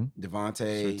Devontae.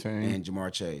 Surtain. and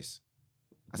Jamar Chase.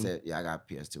 I said, I got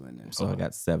PS2 in there. So I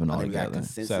got 7 I think we got altogether.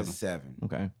 consensus 7.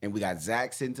 Okay. And we got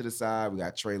Zach sitting to the side. We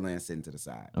got Trey Lance sitting to the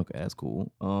side. Okay, that's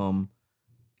cool.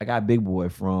 I got big boy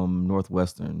from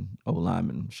Northwestern, O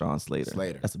lineman Sean Slater.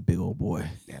 That's a big old boy.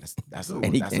 Yeah, that's a,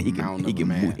 And that's a mountain of a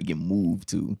man. He can move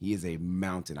too. He is a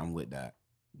mountain. I'm with that.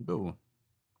 Good one.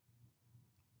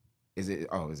 Is it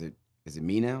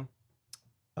me now?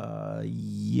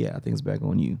 Yeah, I think it's back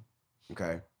on you.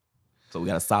 Okay. So we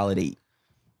got a solid 8.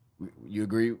 You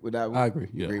agree with that one? I agree.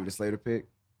 You Yeah. agree with the Slater pick?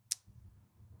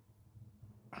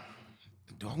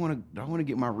 Do I want to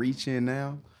get my reach in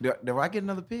now? Do I get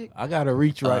another pick? I got to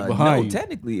reach right behind you.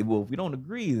 Technically, well, if we don't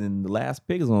agree, then the last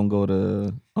pick is gonna go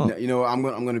to. No, you know, I'm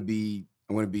gonna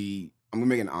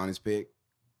make an honest pick.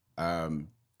 I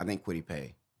think Kwity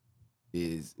Paye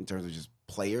is, in terms of just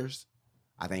players,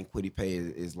 I think Kwity Paye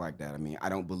is like that. I mean, I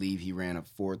don't believe he ran a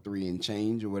 4.3 and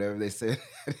change or whatever they said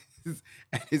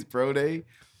at his pro day,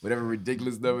 whatever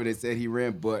ridiculous number they said he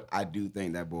ran. But I do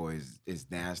think that boy is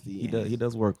nasty. He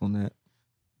does work on that.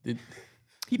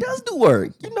 He does do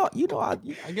work.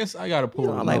 I guess I got to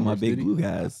pull. I like my big blue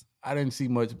guys. I didn't see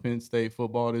much Penn State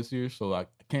football this year, so I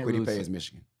can't Kwity really Paye say. is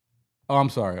Michigan. Oh, I'm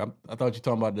sorry. I thought you were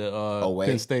talking about the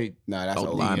Penn State. No, that's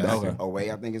Oh, Oweh. linebacker.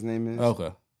 Oweh, I think his name is.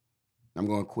 Okay. I'm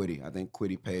going Kwity. I think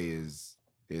Kwity Paye is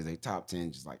a top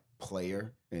 10 just like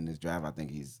player in this draft. I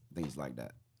think he's like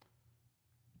that.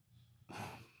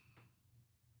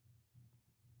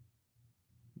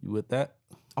 You with that?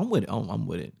 I'm with it. I'm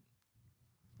with it.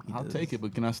 I'll take it,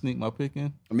 but can I sneak my pick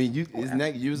in? I mean, you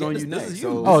was on you next.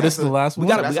 So Oh, this is the last one?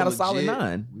 We got that's a solid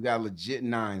 9. We got a legit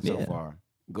 9 so Yeah. far.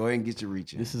 Go ahead and get your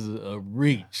reach in. This is a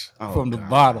reach Oh, from the gosh.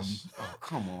 bottom. Oh,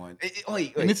 come on.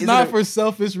 Wait, And it's is not it for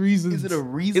selfish reasons. Is it a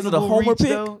reasonable homer reach, pick?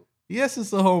 though? Yes,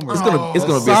 it's a homer. It's gonna be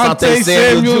Asante Asante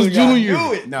Samuels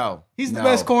Samuels Jr. No. He's the No.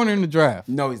 best corner in the draft.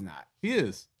 No, he's not. He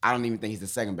is. I don't even think he's the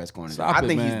second best corner. Stop I it,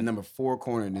 think he's the man. number 4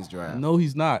 corner in this draft. No,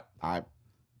 he's not. I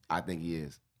think he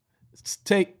is.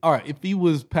 All right. If he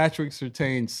was Patrick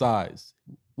Surtain's size,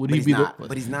 would But he he's be not. the?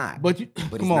 But he's not. But you,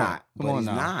 But come he's on, not. come But on he's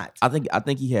now. not. I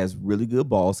think he has really good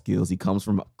ball skills. He comes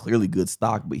from clearly good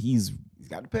stock, but he's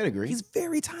got the pedigree. He's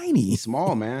very tiny. He's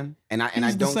small, man. And I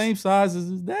He's don't the same size as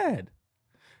his dad.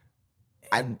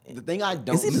 the thing I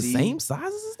don't Is he the see, same size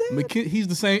as his dad? He's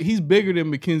the same. He's bigger than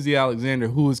Mackenzie Alexander,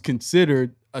 who is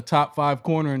considered a top 5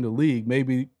 corner in the league,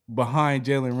 maybe behind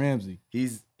Jalen Ramsey.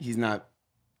 He's not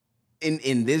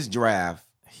in this draft.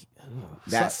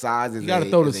 That size is you gotta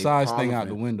throw the is a size problem thing for out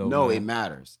the him. window, No, man. it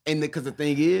matters. And because the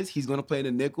thing is, he's gonna play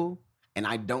the nickel, and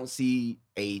I don't see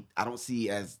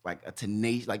as like a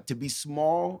tenacious, like to be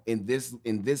small in this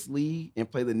league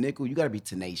and play the nickel, you gotta be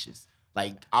tenacious.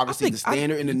 Like obviously the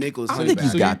standard in the nickel is I running think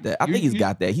he's back. got that. I think he's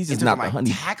got that. He's In just terms not of, the like,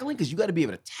 honey. tackling, because you got to be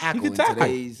able to tackle in tackle.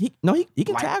 today's. He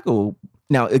can like- tackle.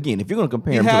 Now again, if you're gonna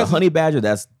compare him to the has- honey badger,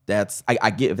 that's I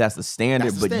get if that's the standard,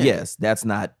 That's the but standard. yes, that's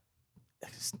not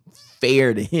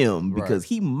fair to him because Right.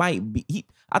 he might be.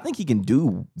 I think he can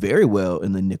do very well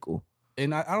in the nickel.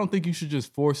 And I don't think you should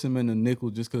just force him in the nickel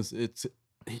just because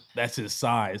that's his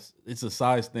size. It's a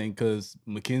size thing because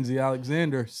Mackenzie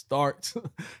Alexander starts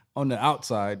on the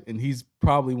outside, and he's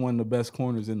probably one of the best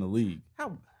corners in the league.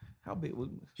 How big?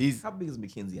 He's big is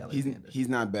Mackenzie he's Alexander? he's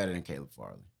not better than Caleb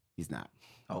Farley. He's not.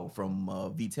 from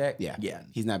VTech. Yeah,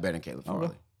 He's not better than Caleb Okay.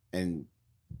 Farley. And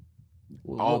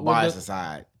What- all what bias does-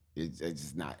 aside, it's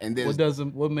just not. And What there's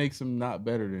what makes him not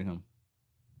better than him?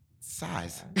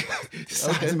 size.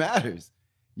 Size matters.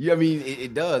 I mean,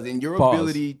 it does. And your Pause.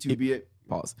 ability to be a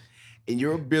Pause. in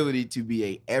your ability to be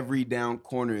a every down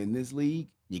corner in this league,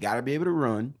 you got to be able to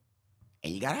run,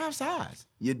 and you got to have size.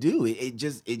 You do. It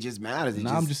just matters.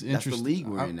 Now I'm just that's interested. the league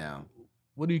we're in now.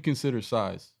 What do you consider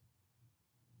size?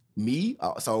 Me,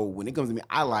 so when it comes to me,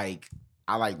 I like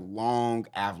long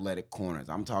athletic corners.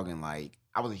 I'm talking like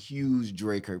I was a huge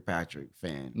Dre Kirkpatrick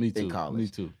fan Me too. in college. Me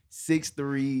too.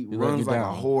 6'3", You let runs me like a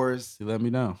down. horse. You let me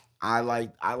down. I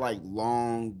like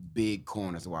long, big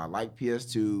corners. So I like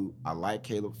PS2. I like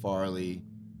Caleb Farley.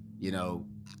 You know,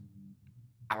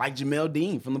 I like Jamel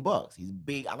Dean from the Bucks. He's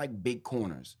big. I like big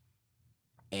corners.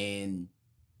 And,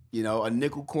 you know, a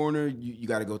nickel corner, you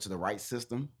got to go to the right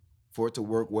system for it to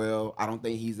work well. I don't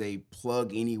think he's a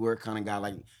plug anywhere kind of guy.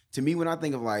 Like, to me, when I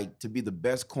think of like to be the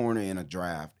best corner in a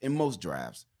draft, in most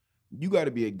drafts, you got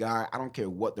to be a guy, I don't care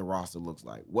what the roster looks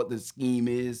like, what the scheme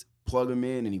is, plug him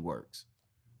in and he works.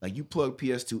 Like, you plug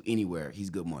PS2 anywhere, he's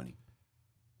good money.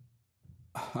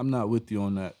 I'm not with you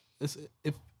on that.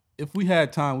 If we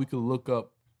had time, we could look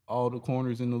up all the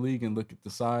corners in the league and look at the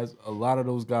size. A lot of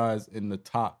those guys in the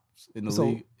tops in the So-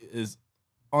 league is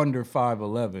under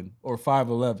 5'11" or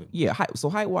 5'11". Yeah, so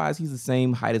height-wise, he's the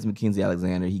same height as Mackenzie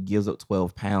Alexander. He gives up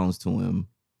 12 pounds to him.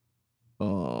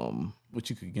 Which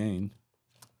you could gain.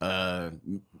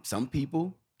 Some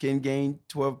people can gain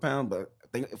 12 pounds, but I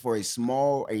think for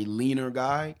a leaner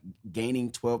guy,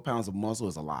 gaining 12 pounds of muscle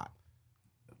is a lot.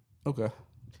 Okay.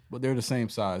 But they're the same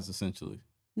size, essentially.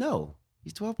 No,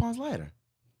 he's 12 pounds lighter.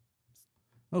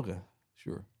 Okay,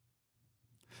 sure.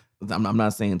 I'm not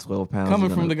saying 12 pounds.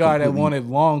 Coming from the guy that wanted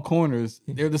long corners,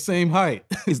 they're the same height.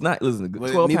 He's not. Listen,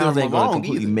 But 12 neither pounds of ain't them going to long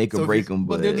completely either. make So or if break you- him.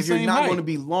 but But they're the If you're same not height. going to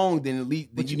be long, then at least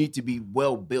you need to be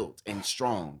well built and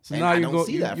strong. So And now I you're don't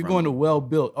see that you're from going to him. well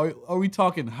built. Are we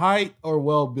talking height or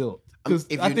well built? Because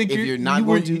If I you're- think if you're not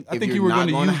going to, I if think you're you were not going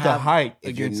to gonna use the have- height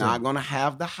If you're against not him. going to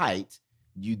have the height,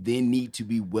 you then need to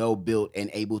be well built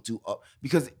and able to.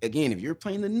 Because again, if you're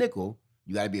playing the nickel,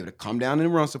 you got to be able to come down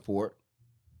and run support.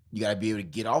 You got to be able to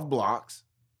get off blocks.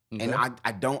 And Okay.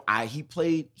 I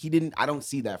don't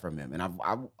see that from him. And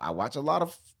I watch a lot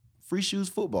of free shoes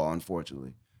football,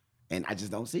 unfortunately. And I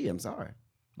just don't see him. Sorry.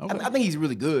 Okay. I think he's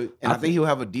really good. And I think he'll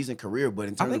have a decent career, but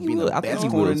in terms of think he being will. the I think best he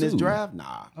corner will in this too. draft,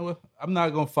 nah. I'm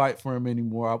not going to fight for him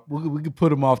anymore. We could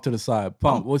put him off to the side.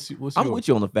 Pump, what's I'm yours? with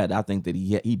you on the fact that I think that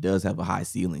he does have a high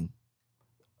ceiling.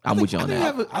 I'm with you on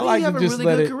that. I like to just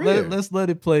let it. Let's let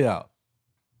it play out.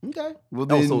 Okay. Well,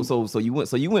 Oh, then,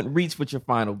 so you went reach with your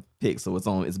final pick, so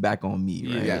it's back on me,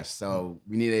 right? yes. So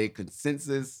we need a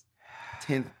consensus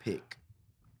 10th pick.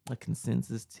 A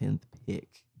consensus 10th pick.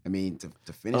 I mean,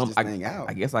 to finish this thing out.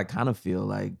 I guess I kind of feel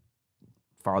like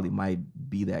Farley might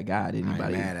be that guy. Did I ain't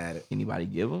anybody mad at it. Anybody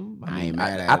give him? I ain't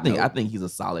mad at I it, think no. I think he's a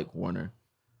solid corner.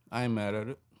 I ain't mad at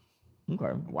it.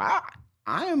 Okay. Wow.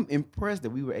 I am impressed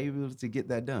that we were able to get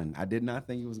that done. I did not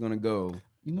think it was going to go.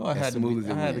 You know, I As had smooth as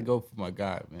it to went. go for my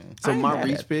guy, man. So I ain't my mad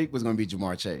reach at pick was going to be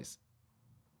Jamar Chase.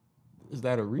 Is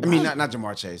that a reach? I mean, not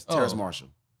Jamar Chase, Terrace Oh. Marshall.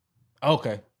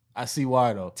 Okay, I see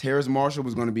why though. Terrace Marshall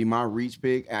was going to be my reach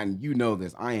pick, and you know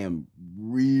this. I am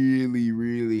really,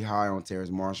 really high on Terrace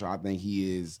Marshall. I think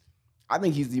he's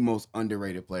the most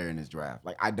underrated player in this draft.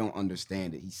 Like, I don't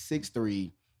understand it. He's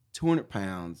 6'3", 200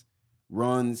 pounds,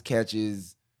 runs,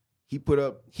 catches.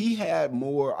 He had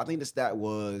more, I think the stat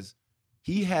was,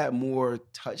 he had more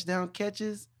touchdown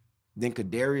catches than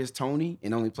Kadarius Toney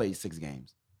and only played 6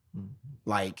 games.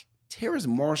 Like, Terrace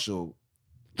Marshall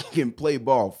can play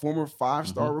ball, former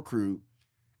 5-star recruit,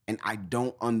 and I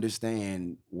don't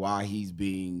understand why he's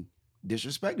being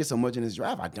disrespected so much in this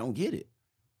draft. I don't get it.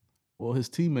 Well, his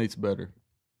teammates better.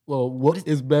 Well, what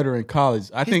is better in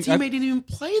college? I His think teammate didn't even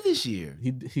play this year.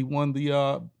 he won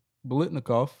the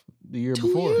Biletnikoff the year 2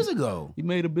 before. years ago. He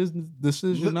made a business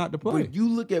decision Look- not to play. When you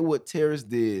look at what Terrace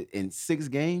did in 6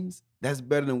 games, that's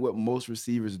better than what most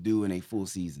receivers do in a full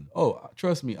season. Oh,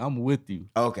 trust me, I'm with you.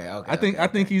 Okay. I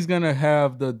think he's gonna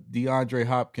have the DeAndre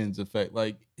Hopkins effect.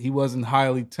 Like, he wasn't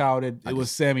highly touted. It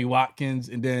was Sammy Watkins,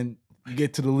 and then you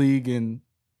get to the league and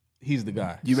he's the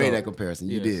guy. You So, made that comparison.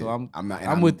 You yeah, did. so not, and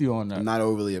I'm with you on that. I'm not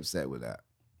overly upset with that.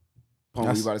 Pone,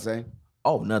 what you about to say?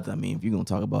 Oh, nothing. I mean, if you're gonna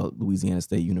talk about Louisiana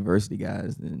State University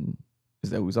guys, then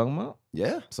is that what we're talking about?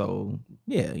 Yeah. So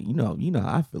yeah, you know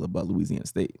how I feel about Louisiana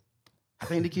State. I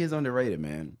think the kid's underrated,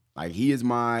 man. Like, he is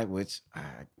which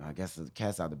I guess the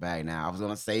cat's out the bag now. I was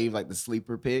gonna save like the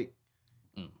sleeper pick,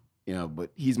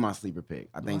 but he's my sleeper pick.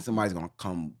 I think somebody's gonna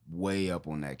come way up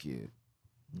on that kid.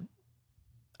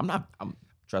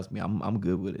 Trust me, I'm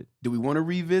good with it. Do we want to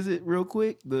revisit real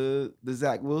quick the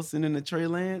Zach Wilson and the Trey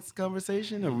Lance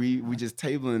conversation, or we just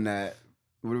tabling that?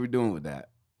 What are we doing with that?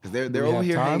 Because they're we over have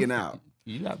here time? hanging out.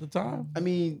 You got the time? I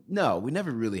mean, no, we never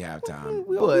really have time.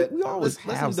 We but always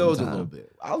let's have some indulge a time. little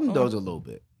bit. I'll indulge a little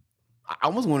bit. I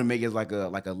almost want to make it like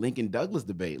a Lincoln Douglas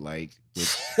debate, like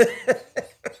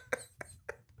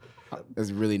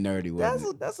that's really nerdy.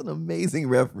 Wasn't it? That's an amazing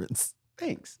reference.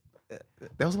 Thanks.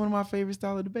 That was one of my favorite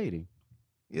style of debating.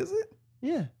 Is it?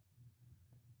 Yeah.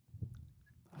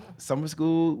 Summer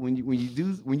school, when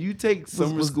you take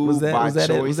summer school was that- by was that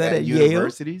at- choice was that at at Yale?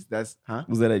 universities, that's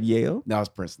Was that at Yale? that was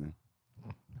Princeton.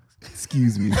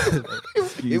 Excuse me.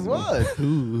 It was.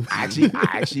 Ooh. I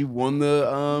actually won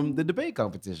the debate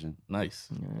competition. Nice.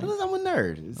 Because I'm a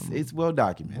nerd. It's well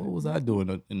documented. What was I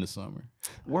doing in the summer?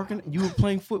 You were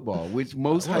playing football, which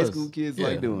most I high was. school kids Yeah,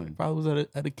 like doing. Probably was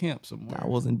at a camp somewhere. I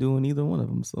wasn't doing either one of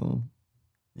them, so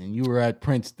And you were at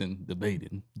Princeton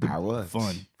debating. I was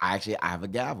Fun. I have a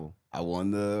gavel. I won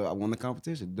the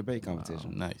competition, debate Oh,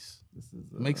 competition. nice. this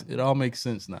is It all makes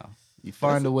sense now. You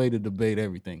find a way to debate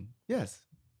everything. Yes.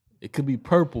 It could be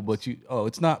purple, but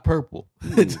it's not purple.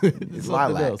 It's something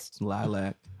lilac. else. It's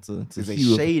lilac. It's It's a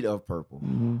hue of- shade of purple.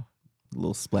 Mhm. A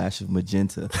little splash of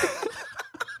magenta.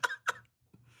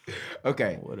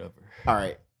 Okay. Whatever. All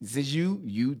right. Since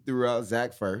you threw out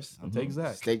Zach first, I'll take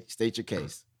Zach. state your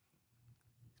case.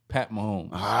 Pat Mahomes.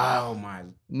 Oh my.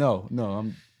 No,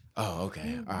 I'm. Oh,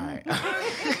 okay. All right.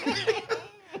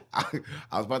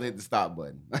 I was about to hit the stop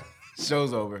button.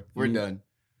 Show's over. We're done.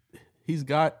 He's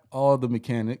got all the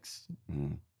mechanics.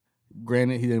 Mhm.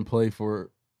 Granted, he didn't play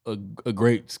for a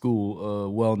great school, a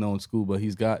well-known school, but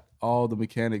he's got all the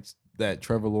mechanics that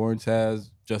Trevor Lawrence has,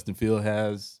 Justin Fields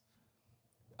has.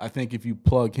 I think if you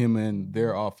plug him in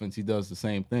their offense, he does the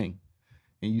same thing.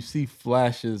 And you see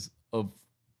flashes of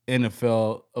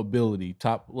NFL ability,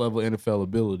 top-level NFL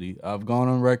ability. I've gone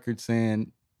on record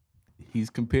saying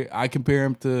I compare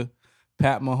him to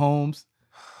Pat Mahomes,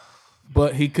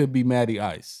 but he could be Matty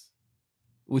Ice,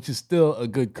 which is still a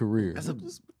good career.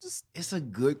 It's a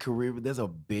good career, but there's a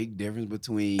big difference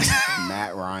between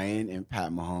Matt Ryan and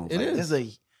Pat Mahomes. It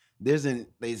is.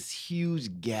 There's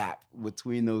huge gap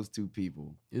between those two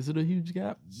people. Is it a huge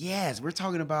gap? Yes, we're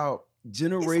talking about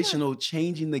generational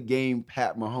changing the game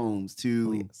Pat Mahomes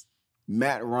to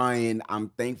Matt Ryan. I'm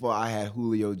thankful I had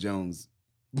Julio Jones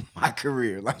my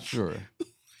career. Like, Sure.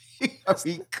 I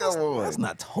mean, come on. That's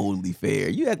not totally fair.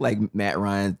 You act like Matt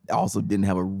Ryan also didn't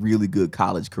have a really good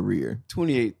college career.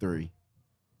 28-3.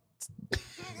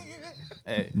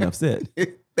 Hey, Enough said.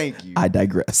 Thank you. I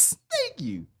digress. Thank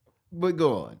you. But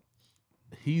go on.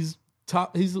 he's one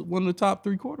of the top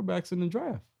 3 quarterbacks in the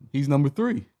draft. He's number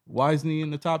 3. Why isn't he in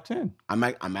the top 10? I'm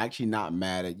actually not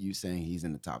mad at you saying he's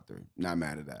in the top 3. Not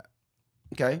mad at that.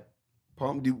 Okay.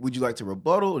 Paul, would you like to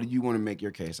rebuttal, or do you want to make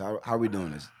your case? How are we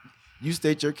doing this? You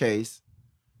state your case,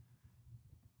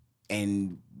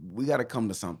 and we got to come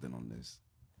to something on this.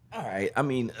 All right. I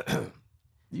mean,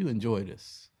 You enjoy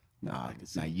this. Nah,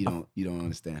 you don't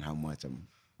understand how much I'm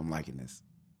liking this.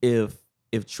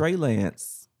 if Trey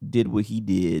Lance did what he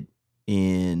did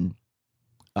in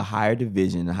a higher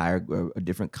division, a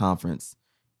different conference,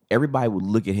 everybody would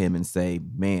look at him and say,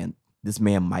 "Man, this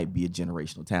man might be a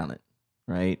generational talent,"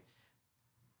 right?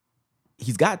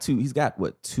 He's got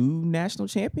 2 national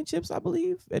championships, I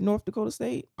believe, at North Dakota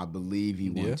State. I believe he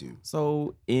Yeah. won to.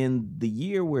 So in the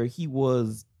year where he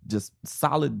was just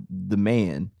solid the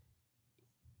man,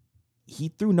 he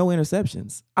threw no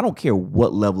interceptions. I don't care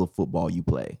what level of football you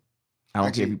play. I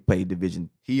don't care if you play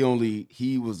division. He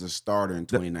was a starter in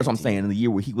 2019. That's what I'm saying. In the year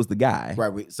where he was the guy.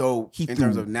 Right. So He in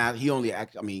terms threw- of now, he only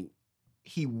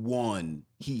he won.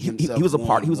 He He himself was a won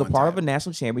part. He was a one part of a title.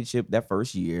 national championship that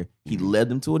first year. He Mhm. led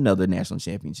them to another national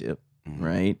championship. Mhm.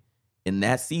 Right. In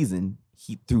that season,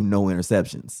 he threw no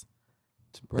interceptions.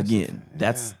 Again,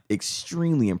 that's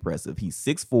extremely impressive. He's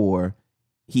 6'4".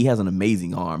 He has an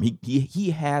amazing arm.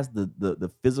 He has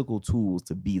the physical tools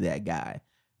to be that guy,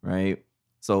 right?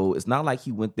 So it's not like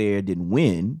he went there, didn't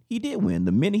win. He did win.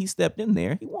 The minute he stepped in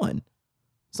there, he won.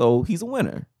 So he's a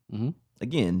winner. Mhm.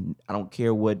 Again, I don't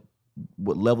care what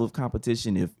level of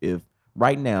competition. If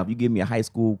right now, if you give me a high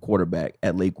school quarterback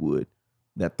at Lakewood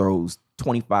that throws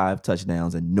 25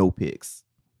 touchdowns and no picks,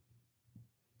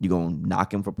 you gonna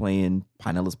knock him for playing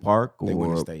Pinellas Park They win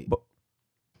or the state. but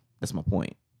that's my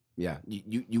point. Yeah,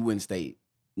 you win state,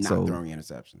 not So- throwing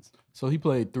interceptions. So he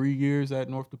played 3 years at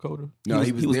North Dakota. No,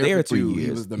 he was there for 3 2. He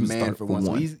years. was the He was man starting for for one.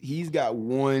 So one. he's got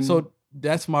one. So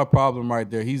that's my problem right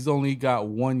there. He's only got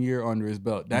 1 year under his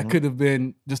belt. That Mhm. could have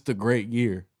been just a great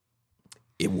year.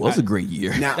 It was a great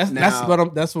year. now,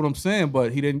 That's what I'm saying.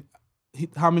 But he didn't.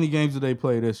 How many games did they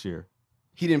play this year?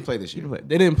 he didn't play this year.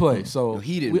 They didn't play. So No,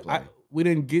 he didn't play. We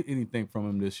didn't get anything from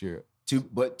him this year.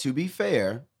 But to be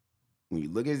fair, when you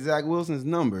look at Zach Wilson's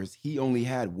numbers, he only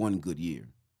had 1 good year.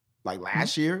 Like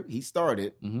last year, he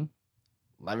started Mhm.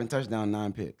 11 touchdowns,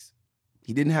 9 picks.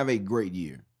 He didn't have a great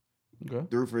year. Okay.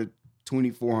 Threw for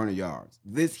 2,400 yards.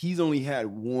 He's only had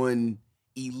 1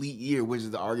 elite year, which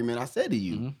is the argument I said to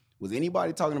you. Mhm. Was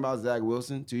anybody talking about Zach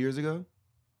Wilson 2 years ago?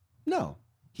 No.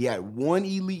 He had 1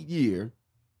 elite year,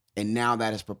 and now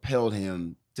that has propelled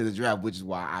him to the draft, which is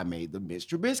why I made the Mitch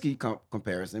Trubisky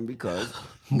comparison, because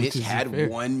Which Mitch is had fair.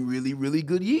 1 really, really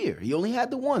good year. He only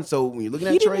had the 1. So when you're looking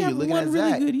He at didn't Trey, you're have looking one at really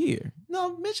Zach. good year.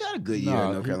 No, Mitch had a good year Nah,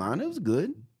 in North he- Carolina. It was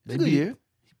good. They A good beat- year.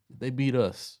 They beat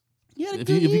us. He had a If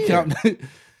good you year. count,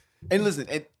 And listen,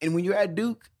 and when you're at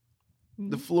Duke,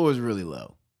 the floor is really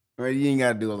low. Right? You ain't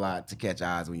got to do a lot to catch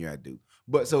eyes when you're at Duke.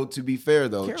 But so to be fair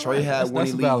though, Carolina, Trey had that's- 1 that's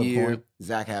a elite valid year. point.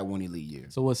 Zach had 1 elite year.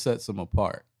 so what sets them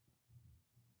apart?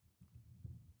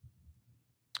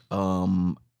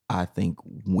 I think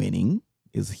winning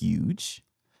is huge.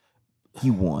 He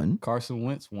won. Carson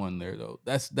Wentz won there though.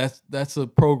 That's a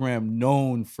program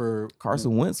known for.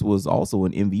 Carson Wentz was also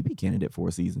an MVP candidate for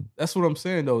a season. That's what I'm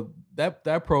saying though.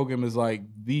 That program is like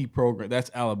the program.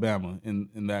 That's Alabama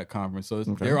in that conference. So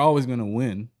Okay. they're always going to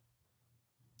win.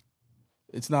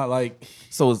 It's not like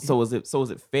So is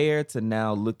it fair to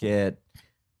now look at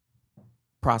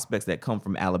prospects that come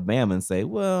from Alabama and say,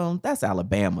 well, that's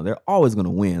Alabama. They're always going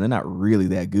to win. They're not really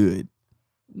that good.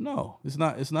 no, it's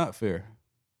not. It's not fair.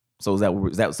 So is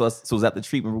that the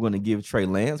treatment we're going to give Trey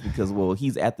Lance? Because, well,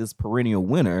 he's at this perennial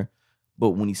winner,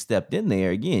 but when he stepped in there,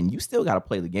 again, you still got to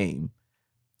play the game.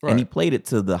 Right. And he played it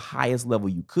to the highest level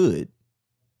you could.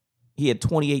 He had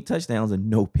 28 touchdowns and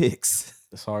no picks.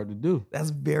 It's hard to do.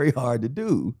 That's very hard to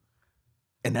do.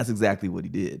 And that's exactly what he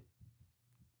did.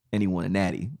 And he won a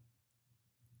natty.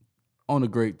 On a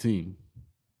great team.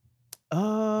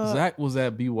 Zach was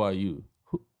at BYU.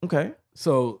 Okay.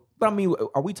 So, but I mean,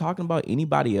 are we talking about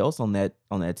anybody else on that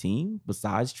team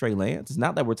besides Trey Lance? It's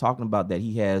not that we're talking about that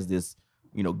he has this,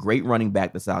 great running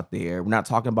back that's out there. We're not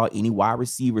talking about any wide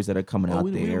receivers that are coming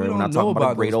out there. We're not talking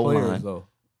about a great old line.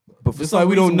 But just like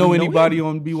we don't know anybody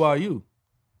on BYU.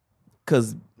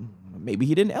 Because maybe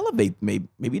he didn't elevate. Maybe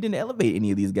he didn't elevate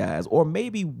any of these guys, or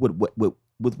maybe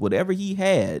with whatever he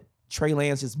had, Trey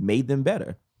Lance just made them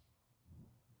better.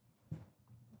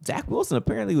 Zach Wilson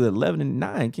apparently with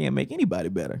 11-9 can't make anybody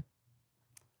better.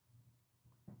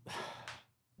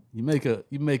 You make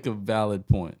a valid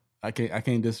point. I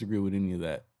can't disagree with any of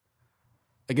that.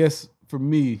 I guess for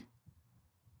me,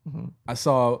 I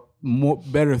saw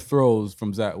better throws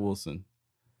from Zach Wilson.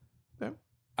 Okay.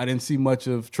 I didn't see much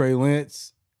of Trey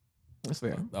Lance. That's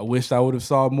fair. I wished I would have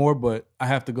saw more, but I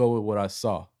have to go with what I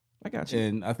saw. I got you.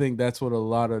 And I think that's what a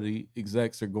lot of the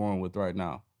execs are going with right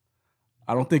now.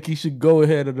 I don't think he should go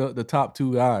ahead of the top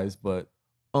two guys, but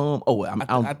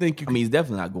I think he's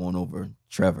definitely not going over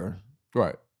Trevor.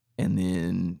 Right. And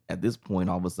then at this point,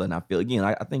 all of a sudden, I feel again.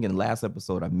 I think in the last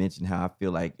episode, I mentioned how I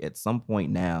feel like at some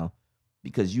point now,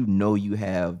 because you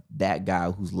have that guy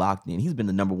who's locked in. He's been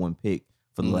the number one pick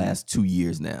for the last 2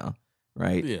 years now,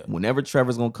 right? Yeah. Whenever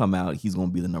Trevor's gonna come out, he's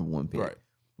gonna be the number one pick. Right.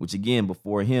 Which again,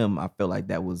 before him, I felt like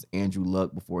that was Andrew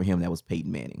Luck. Before him, that was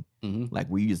Peyton Manning. Mm-hmm. Like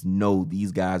where you just know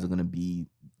these guys are gonna be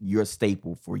your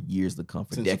staple for years to come,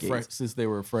 for decades. Since they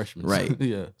were freshmen. Right.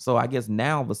 Yeah. So I guess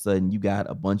now all of a sudden you got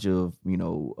a bunch of,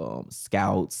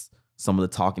 scouts, some of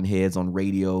the talking heads on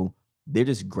radio. They're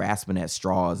just grasping at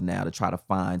straws now to try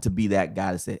to be that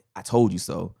guy that said, I told you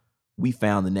so. We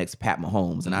found the next Pat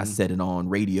Mahomes and I said it on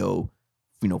radio,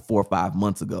 4 or 5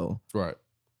 months ago. Right.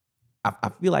 I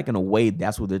feel like in a way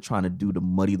that's what they're trying to do to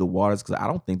muddy the waters because I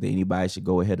don't think that anybody should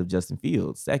go ahead of Justin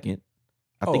Fields. Second,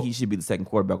 I think he should be the second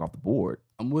quarterback off the board.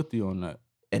 I'm with you on that.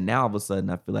 And now all of a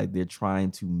sudden, I feel like they're trying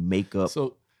to make up.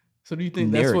 So do you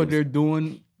think that's what they're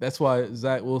doing? That's why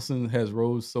Zach Wilson has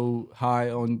rose so high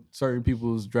on certain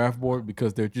people's draft board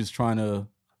because they're just trying to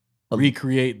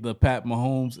recreate the Pat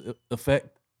Mahomes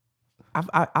effect.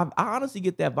 I honestly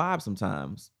get that vibe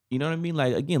sometimes. You know what I mean?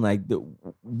 Like again,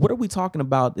 what are we talking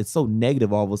about? It's so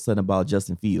negative all of a sudden about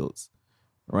Justin Fields,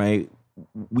 right?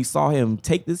 We saw him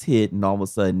take this hit, and all of a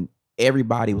sudden,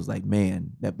 everybody was like,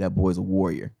 "Man, that boy's a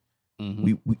warrior."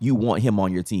 Mm-hmm. You want him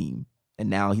on your team, and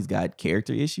now he's got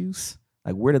character issues.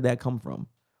 Like, where did that come from?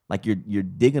 Like, you're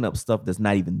digging up stuff that's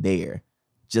not even there,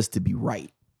 just to be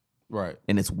right. Right.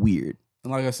 And it's weird.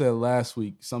 And like I said last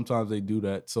week, sometimes they do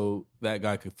that so that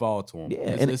guy could fall to him.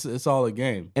 Yeah, it's all a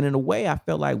game. And in a way, I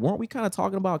felt like weren't we kind of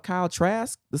talking about Kyle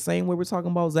Trask the same way we're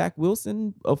talking about Zach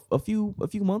Wilson a few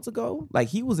months ago? Like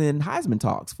he was in Heisman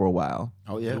talks for a while.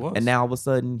 Oh yeah, and now all of a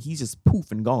sudden he's just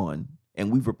poof and gone,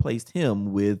 and we've replaced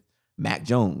him with Mac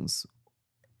Jones,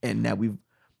 and now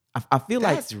I feel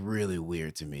like that's really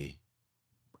weird to me.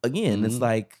 Again, it's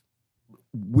like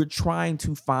we're trying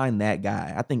to find that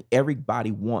guy. I think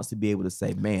everybody wants to be able to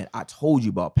say, man, I told you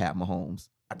about Pat Mahomes.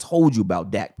 I told you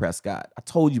about Dak Prescott. I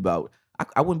told you about,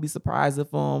 I wouldn't be surprised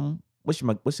if, what's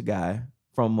the guy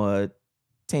from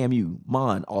TAMU,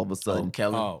 Mon, all of a sudden.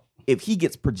 Kellen. If he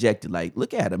gets projected, like,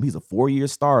 look at him. He's a 4-year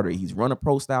starter. He's run a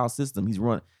pro-style system. He's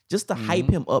run, just to hype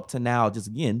him up to now, just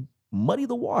again, muddy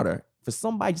the water for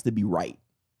somebody just to be right.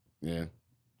 Yeah.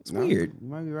 It's weird. You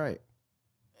might be right.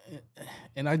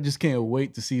 And I just can't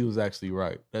wait to see who's actually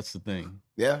right. That's the thing.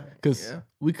 Yeah. Because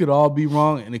we could all be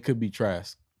wrong and it could be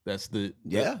Trask. That's the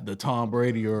Tom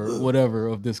Brady or whatever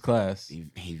of this class.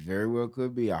 He very well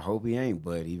could be. I hope he ain't,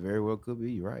 but he very well could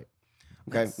be. You're right.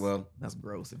 Okay, that's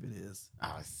gross if it is.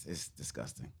 Oh, it's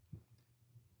disgusting.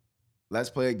 Let's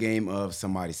play a game of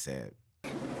Somebody Said.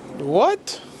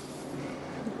 What?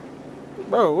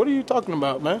 Bro, what are you talking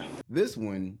about, man? This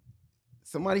one,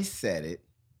 somebody said it,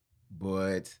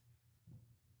 but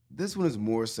this one is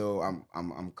more so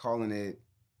I'm calling it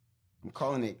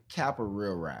cap or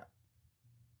real rap.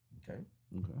 Okay.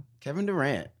 Kevin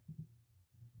Durant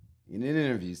in an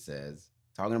interview says,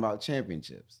 talking about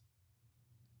championships,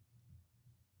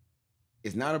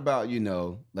 it's not about,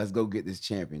 let's go get this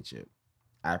championship.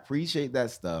 I appreciate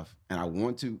that stuff, and I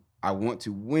want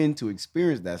to win to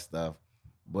experience that stuff,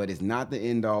 but it's not the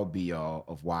end all be all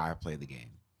of why I play the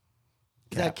game.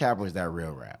 Is that cap or is that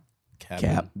real rap?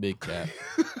 Cap. Big cap.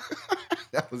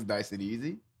 That was nice and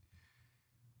easy.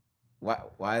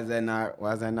 Why is that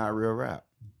not real rap?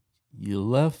 You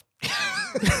left.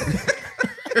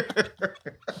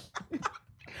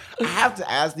 I have to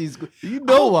ask these. You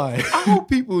know why? I hope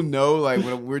people know, like,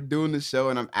 when we're doing the show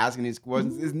and I'm asking these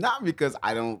questions, it's not because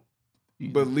I don't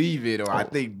believe it or I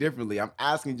think differently. I'm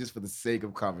asking just for the sake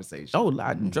of conversation. Oh,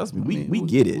 trust me, we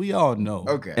get it. We all know.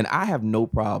 Okay. And I have no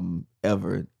problem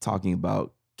ever talking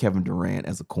about Kevin Durant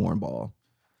as a cornball.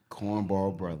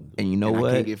 Cornball brother. And you know and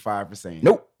what? I can't get fired for saying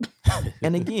Nope.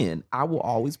 And again, I will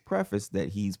always preface that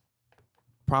he's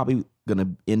probably going to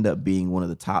end up being one of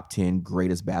the top 10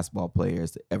 greatest basketball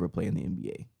players to ever play in the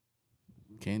NBA.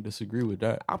 Can't disagree with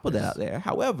that. I'll put that out there.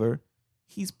 However,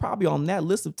 he's probably on that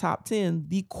list of top 10,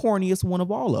 the corniest one of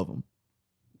all of them.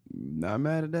 Not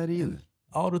mad at that either.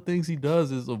 All the things he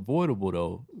does is avoidable,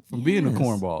 though, from being a Yes.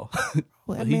 cornball.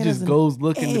 Well, that He man just is an goes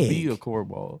looking to be a egg.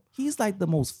 cornball. He's like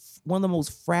one of the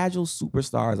most fragile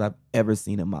superstars I've ever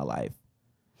seen in my life.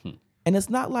 And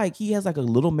it's not like he has like a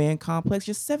little man complex.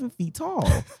 You're 7 feet tall.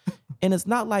 And it's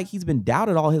not like he's been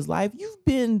doubted all his life. You've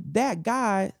been that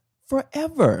guy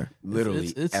forever. Literally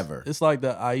It's ever. It's like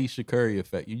the Aisha Curry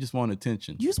effect. You just want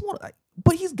attention. You just want,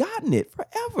 but he's gotten it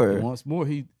forever. He wants more.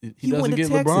 He You doesn't went to get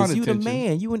Texas, LeBron you attention. the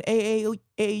man. You in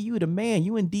AA, you the man.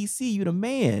 You in DC, you the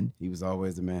man. He was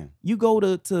always the man. You go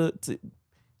to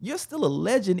you're still a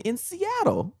legend in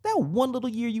Seattle. That one little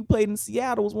year you played in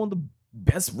Seattle was one of the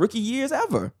best rookie years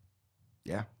ever.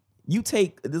 Yeah. You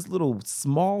take this little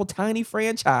small, tiny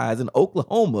franchise in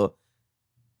Oklahoma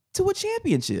to a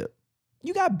championship.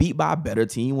 You got beat by a better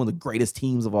team, one of the greatest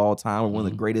teams of all time, or one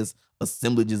of the greatest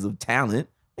assemblages of talent,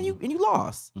 and you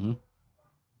lost. Mhm.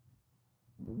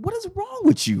 What is wrong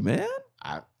with you, man?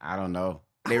 I don't know.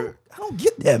 I don't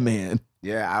get that, man.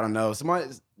 Yeah, I don't know.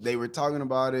 They were talking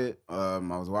about it. I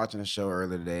was watching a show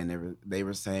earlier today, and they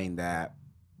were saying that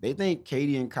they think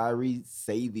Katie and Kyrie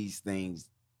say these things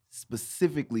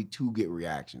specifically to get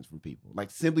reactions from people, like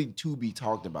simply to be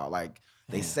talked about. Like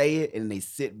they say it and they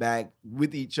sit back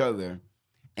with each other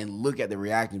and look at the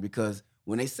reaction, because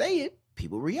when they say it,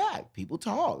 people react, people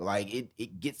talk. Like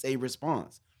it gets a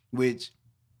response, which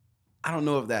I don't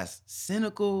know if that's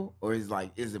cynical or is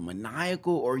it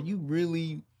maniacal, or you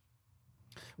really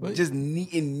But- just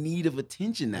in need of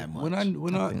attention that much. When I think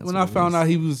that's when what I it found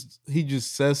is. out he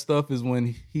just says stuff is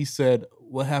when he said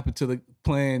what happened to the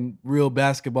playing real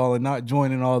basketball and not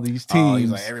joining all these teams.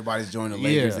 He's like, everybody's joining the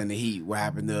Lakers Yeah. and the Heat. What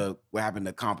happened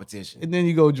to competition? And then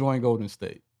you go join Golden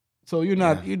State. So you're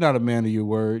not a man of your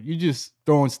word. You're just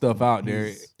throwing stuff out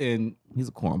there, and He's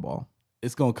a cornball.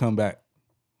 it's gonna come back.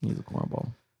 He's a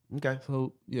cornball. Okay.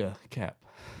 So yeah, Cap,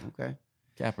 Okay.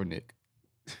 Kaepernick.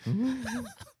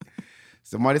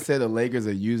 Somebody said the Lakers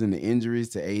are using the injuries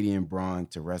to AD and Bron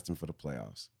to rest them for the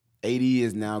playoffs. AD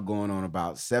is now going on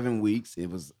about 7 weeks. It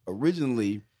was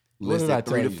originally What did I listed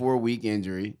 3 tell to you? 4 week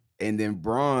injury. And then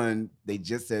Bron, they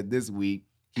just said this week,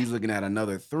 he's looking at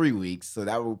another 3 weeks. So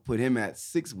that will put him at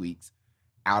 6 weeks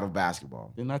out of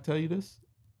basketball. Didn't I tell you this?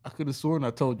 I could have sworn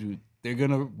I told you they're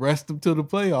gonna rest him to the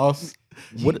playoffs.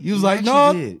 What- You was you like, actually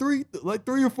no, did.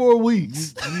 3 or 4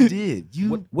 weeks. You did.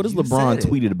 What has you LeBron said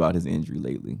it. tweeted about his injury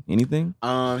lately? Anything?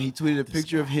 He tweeted a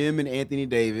picture of him and Anthony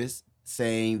Davis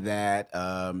saying that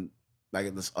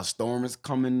like a storm is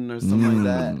coming or something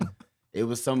like that. It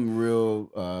was some real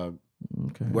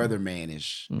Okay.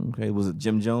 weatherman-ish. Okay. Was it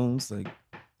Jim Jones? Like,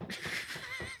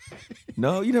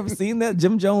 no, you never seen that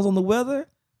Jim Jones on the weather?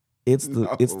 It's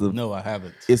the No, I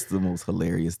haven't. it's the most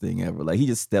hilarious thing ever. Like he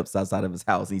just steps outside of his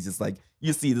house and he's just like,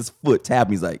 you see this foot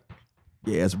tapping. He's like,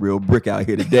 yeah, it's real brick out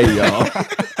here today, y'all.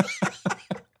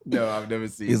 No, I've never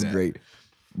seen It's that. great.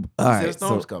 He All said right, a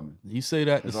storm's so coming. You say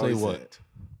that to That's all say he what?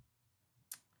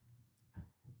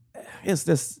 it's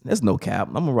there's no cap.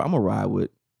 I'm gonna ride with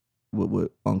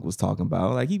what Unc was talking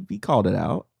about. Like he called it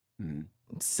out. Mhm.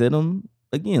 Sit him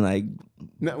again. Like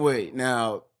No, wait,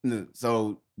 now,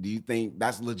 so do you think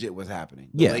that's legit what's happening?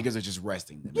 The Yeah. Lakers are just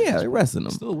resting them. yeah, they're resting him.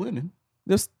 Still winning.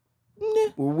 There's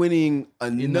We're winning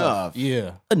enough.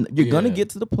 Yeah. you're gonna Yeah. get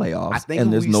to the playoffs, I think and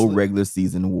if there's we no slip- regular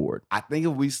season award. I think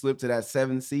if we slip to that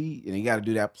 7th seed and you got to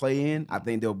do that play-in, I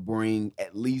think they'll bring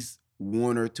at least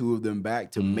 1 or 2 of them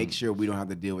back to make sure we don't have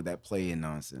to deal with that play-in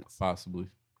nonsense. Possibly.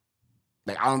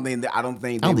 Like I don't think I they don't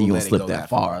think will you're gonna let it slip go that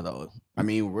far though. I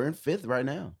mean, we're in 5th right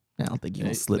now. I don't think you're They,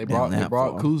 gonna slip they down brought, that they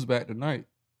brought far. Kuz back tonight.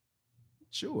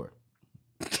 Sure.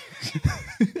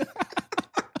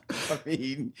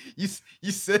 mean,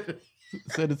 you said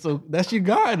Said it's so. That's your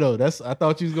guy though. I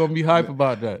thought you was gonna be hype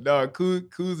about that. no.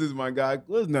 Kuz is my guy.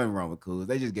 There's nothing wrong with Kuz.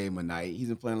 They just gave him a night. He's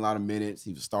been playing a lot of minutes.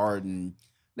 He was starting.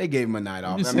 They gave him a night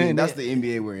off. I mean, that's the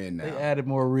NBA we're in now. They added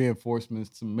more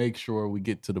reinforcements to make sure we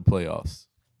get to the playoffs.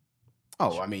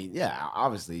 Oh, I mean, yeah.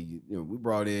 Obviously, we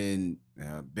brought in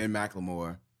Ben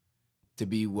McLemore to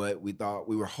be what we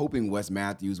were hoping Wes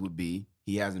Matthews would be.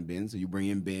 He hasn't been, so you bring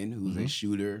in Ben, who's a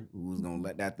shooter, who's gonna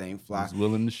let that thing fly. He's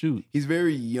willing to shoot. He's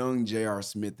very young J.R.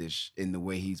 Smithish in the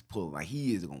way he's pulling. Like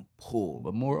he is gonna pull,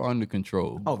 but more under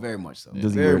control. Oh, very much so.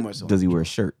 Does very he much so. Does he wear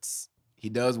shirts? He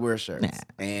does wear shirts,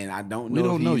 and I don't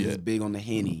know if he's as big on the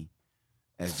Henny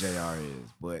as JR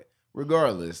is. But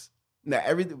regardless, now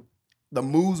the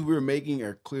moves we're making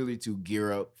are clearly to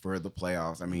gear up for the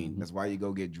playoffs. I mean, that's why you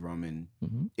go get Drummond.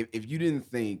 If you didn't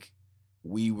think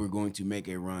we were going to make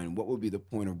a run, what would be the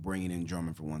point of bringing in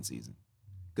Drummond for one season?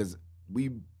 Because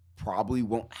we probably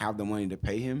won't have the money to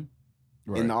pay him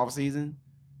in the offseason,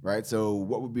 right? So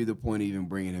what would be the point of even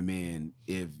bringing him in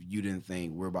if you didn't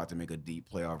think we're about to make a deep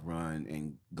playoff run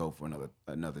and go for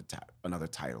another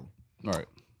title? All right.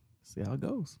 See how it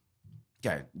goes.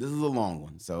 Okay, this is a long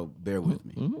one, so bear with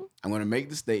me. I'm going to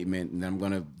make the statement, and then I'm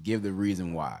going to give the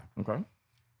reason why. Okay.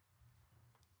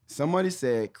 Somebody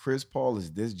said Chris Paul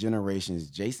is this generation's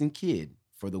Jason Kidd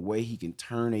for the way he can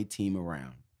turn a team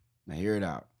around. Now, hear it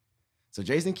out. So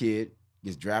Jason Kidd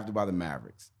gets drafted by the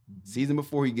Mavericks. Season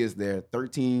before he gets there,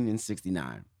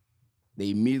 13-69. They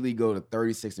immediately go to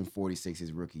 36-46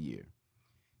 his rookie year.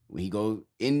 When he goes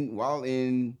while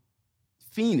in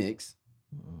Phoenix,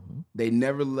 they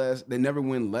never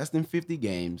win less than 50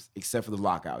 games except for the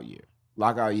lockout year.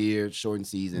 Lockout year, shortened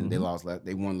season, they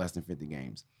won less than 50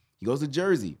 games. He goes to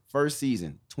Jersey, first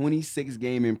season,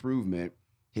 26-game improvement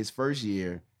his first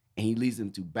year, and he leads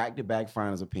them to back-to-back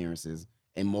finals appearances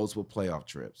and multiple playoff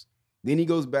trips. Then he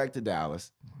goes back to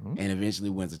Dallas and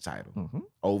eventually wins a title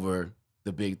over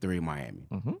the Big Three Miami.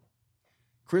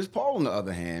 Chris Paul, on the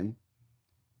other hand,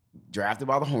 drafted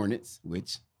by the Hornets,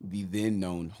 which the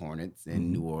then-known Hornets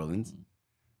in New Orleans.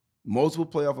 Multiple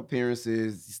playoff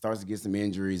appearances. He starts to get some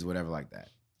injuries, whatever like that.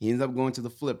 He ends up going to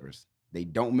the Flippers. They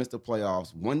don't miss the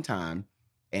playoffs one time,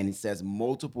 and he sets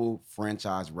multiple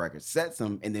franchise records. Sets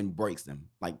them and then breaks them,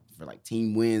 for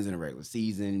team wins in the regular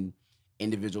season,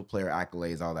 individual player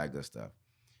accolades, all that good stuff.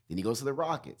 Then he goes to the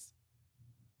Rockets.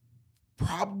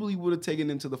 Probably would have taken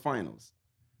them to the finals.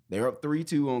 They're up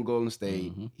 3-2 on Golden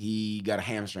State. He got a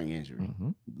hamstring injury.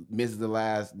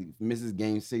 Misses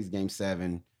game 6, game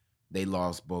 7. They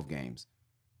lost both games.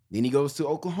 Then he goes to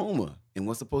Oklahoma in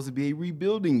what's supposed to be a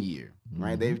rebuilding year,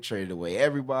 right? They've traded away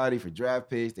everybody for draft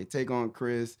picks. They take on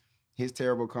Chris, his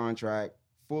terrible contract,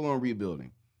 full-on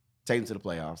rebuilding. Take him to the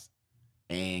playoffs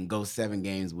and go 7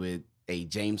 games with a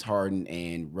James Harden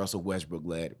and Russell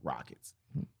Westbrook-led Rockets.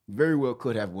 Very well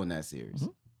could have won that series.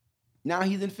 Now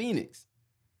he's in Phoenix.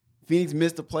 Phoenix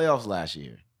missed the playoffs last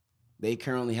year. They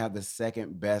currently have the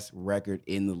second best record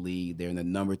in the league. They're in the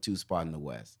number 2 spot in the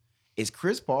West. Is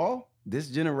Chris Paul this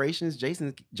generation's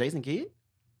Jason Kidd?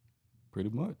 Pretty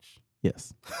much.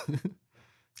 Yes.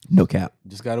 No cap.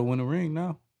 Just got to win a ring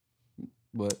now.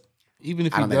 But even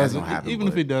if he doesn't,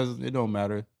 if he doesn't, it don't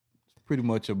matter. It's pretty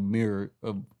much a mirror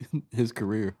of his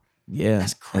career. Yeah,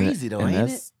 that's crazy though, ain't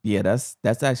it? Yeah, that's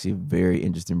actually a very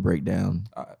interesting breakdown.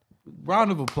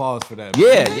 Round of applause for that.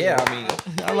 Yeah. I mean,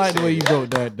 I like the way you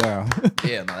broke that down.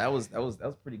 Yeah, no, that was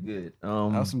pretty good. That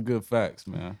was some good facts,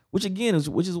 man. Which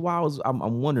is why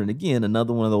I'm wondering again,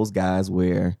 another one of those guys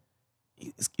where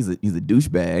he's a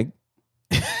douchebag,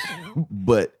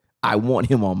 but I want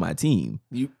him on my team.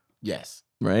 Yes.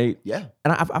 Right? Yeah.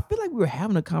 And I feel like we were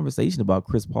having a conversation about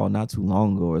Chris Paul not too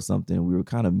long ago or something. We were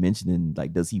kind of mentioning,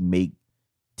 does he make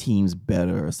teams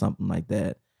better or something like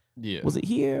that? Yeah. Was it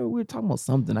here? We were talking about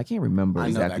something. I can't remember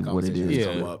exactly what it is.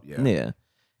 Yeah. And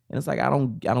it's like I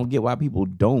don't get why people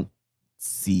don't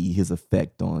see his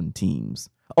effect on teams.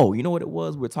 Oh, you know what it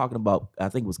was? We were talking about, I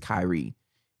think it was Kyrie.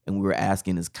 And we were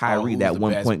asking, is Kyrie that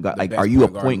one point guard? Are you a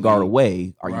point guard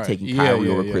away? Are you taking Kyrie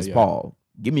over Chris Paul?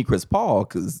 Give me Chris Paul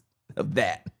because of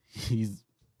that. Is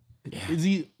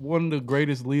he one of the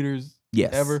greatest leaders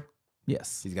ever?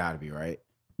 Yes. He's got to be, right?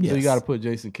 So you got to put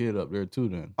Jason Kidd up there too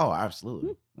then. Oh,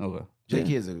 absolutely. Okay. Jason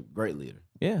Kidd's a great leader.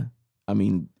 Yeah. I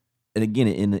mean, and again,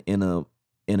 in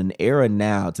an era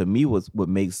now, to me, what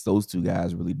makes those two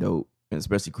guys really dope, and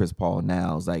especially Chris Paul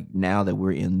now, is now that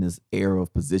we're in this era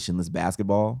of positionless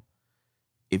basketball,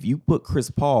 if you put Chris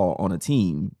Paul on a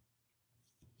team,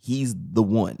 he's the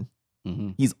one.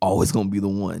 He's always going to be the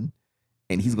one.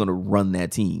 and he's going to run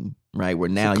that team, right? Where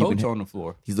now He's you a coach can on the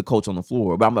floor. He's the coach on the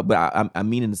floor, but I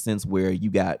mean in the sense where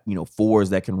you got fours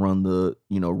that can run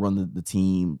the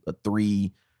team, a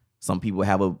three. Some people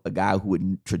have a guy who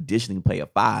would traditionally play a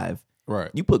five.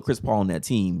 Right. You put Chris Paul on that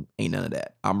team, ain't none of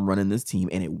that. I'm running this team,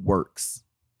 and it works.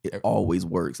 It always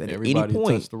works. And Everybody at any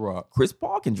point, touch the rock. Chris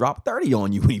Paul can drop 30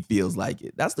 on you when he feels like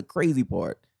it. That's the crazy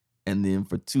part. And then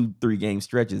for 2-3 game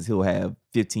stretches, he'll have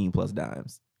 15 plus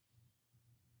dimes.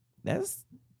 That's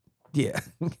yeah.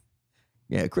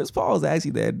 Yeah, Chris Paul is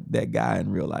actually that guy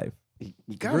in real life. He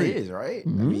kind of is, right?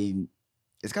 Mm-hmm. I mean,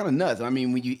 it's kind of nuts. I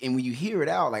mean, when you hear it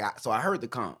out, like, so I heard the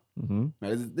comp. Mm-hmm. Now,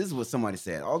 this is what somebody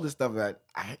said. All this stuff that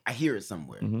I hear it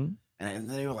somewhere, Mm-hmm. and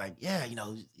they were like, "Yeah,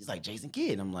 he's like Jason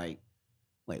Kidd." And I'm like,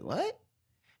 "Wait, what?"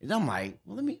 And I'm like,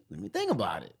 "Well, let me think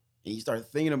about it." And you start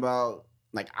thinking about,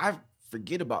 like, I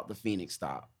forget about the Phoenix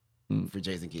stop for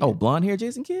Jason Kidd. Oh, blonde hair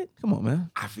Jason Kidd? Come on,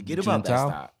 man. I forget about that Juntao?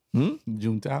 stop.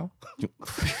 Juntao?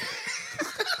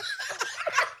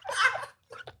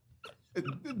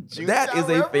 That is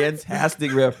a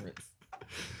fantastic reference.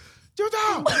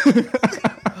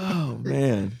 Oh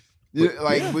man. Yeah,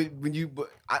 like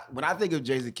when I think of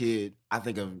Jason Kidd, I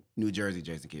think of New Jersey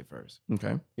Jason Kidd first.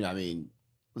 Okay. I mean,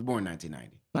 was born in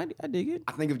 1990. I dig it.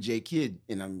 I think of J Kidd,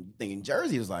 and I'm thinking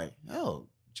Jersey was like, hell,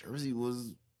 Jersey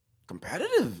was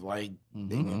competitive. Like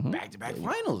they went back-to-back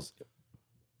finals.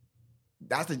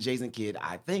 That's the Jason Kidd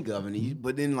I think of,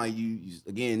 but then like you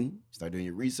again start doing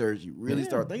your research, you really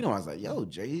start thinking. I was like, yo,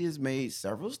 Jay has made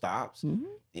several stops,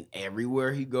 and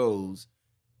everywhere he goes,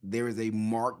 there is a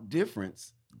marked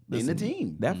difference in the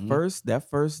team. That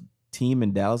first team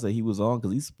in Dallas that he was on,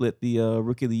 because he split the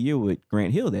Rookie of the Year with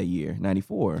Grant Hill that year,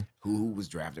 94. Who was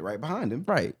drafted right behind him.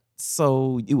 Right.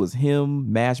 So it was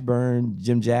him, Mashburn,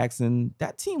 Jim Jackson.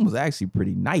 That team was actually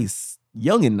pretty nice,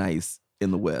 young and nice in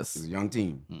the West. It was a young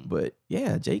team. But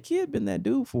yeah, J Kidd been that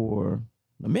dude for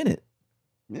a minute.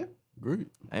 Yeah. Great.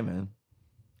 Hey, man.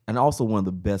 And also one of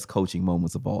the best coaching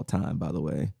moments of all time, by the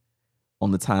way.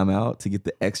 On the timeout, to get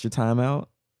the extra timeout,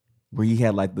 where he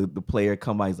had like the player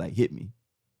come by, he's like, hit me.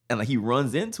 And like he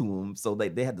runs into him, so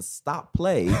they had to stop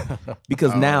play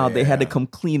because now they had to come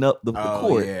clean up the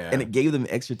court, and it gave them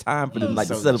extra time for them to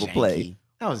set up a play.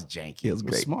 That was janky. It was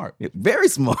great, smart, very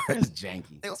smart. It was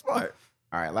janky. It was smart.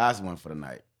 All right, last one for the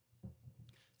night.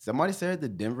 Somebody said the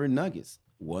Denver Nuggets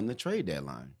won the trade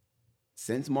deadline.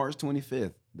 Since March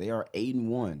 25th, they are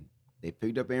 8-1. They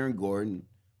picked up Aaron Gordon.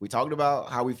 We talked about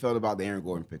how we felt about the Aaron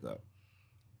Gordon pickup.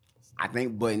 I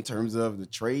think, but in terms of the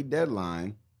trade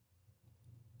deadline,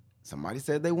 somebody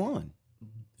said they won.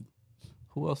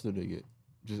 Who else did they get?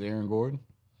 Just Aaron Gordon?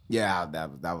 Yeah,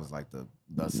 that was like the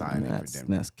signing for Denver.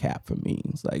 That's cap for me.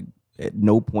 It's like at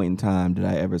no point in time did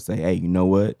I ever say, hey, you know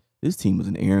what? This team was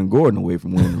an Aaron Gordon away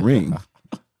from winning the ring.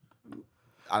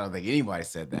 I don't think anybody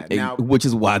said that. Now, which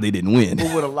is why they didn't win.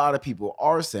 But what a lot of people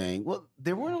are saying, well,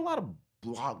 there weren't a lot of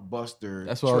blockbuster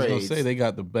That's what I was going to trades say. They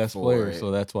got the best for player, it. so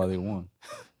that's why they won.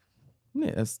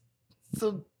 Yes.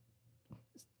 So,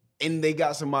 and they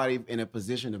got somebody in a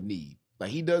position of need.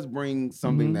 Like he does bring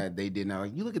something that they did not.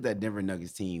 Like you look at that Denver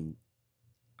Nuggets team,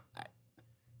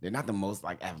 they're not the most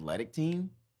like athletic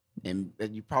team, and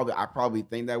I probably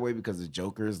think that way because the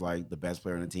Joker is like the best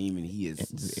player on the team, and he is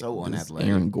so unathletic.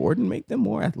 Aaron Gordon make them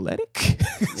more athletic?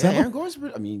 Yeah, Aaron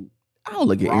Gordon's. I mean, I don't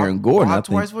look at Aaron Gordon. I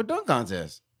twice think for a dunk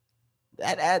contest.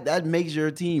 That makes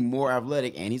your team more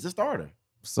athletic, and he's a starter.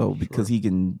 so because he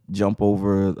can jump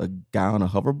over a guy on a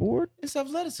hoverboard. It's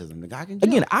athleticism. The guy can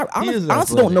jump. Again, I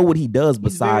honestly don't know what he does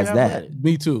besides very that. athletic.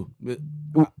 Me too.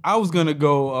 I was going to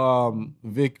go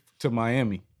Vic to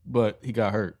Miami, but he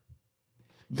got hurt.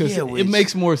 Because it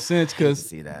makes more sense because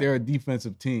they're a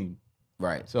defensive team.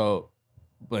 Right. So,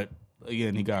 but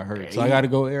again, he got hurt. So I got to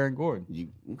go Aaron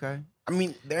Gordon. Okay. I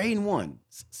mean, they're 8-1.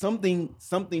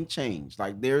 Something changed.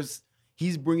 Like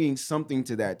he's bringing something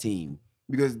to that team.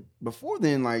 Because before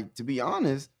then, like, to be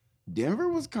honest, Denver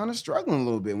was kind of struggling a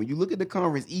little bit. When you look at the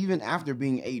conference, even after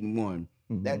being 8-1,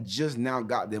 that just now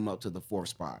got them up to the 4th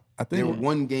spot. I think they were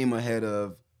one game ahead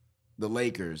of the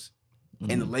Lakers,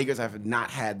 and the Lakers have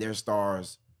not had their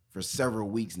stars for several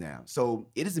weeks now. So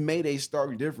it has made a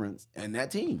stark difference in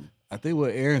that team. I think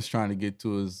what Aaron's trying to get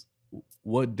to is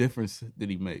what difference did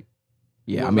he make?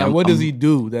 Yeah, what does he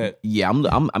do that? Yeah,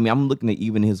 I'm looking at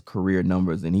even his career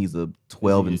numbers, and he's a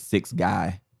 12-6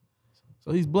 guy.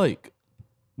 So he's Blake,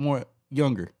 more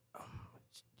younger.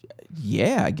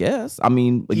 Yeah, I guess. I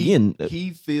mean, again,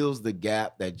 he fills the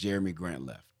gap that Jeremy Grant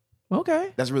left.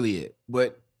 Okay, that's really it.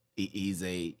 But he's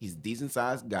a decent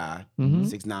sized guy,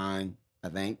 6'9", I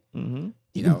think.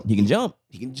 He can jump.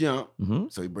 He can jump.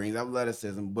 So he brings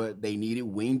athleticism, but they needed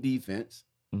wing defense.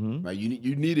 Right,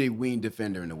 you need a wing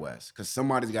defender in the West because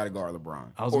somebody's got to guard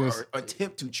LeBron or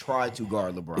attempt to try to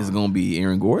guard LeBron. Is it gonna be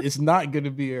Aaron Gordon? It's not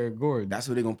gonna be Aaron Gordon. That's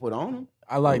what they're gonna put on him.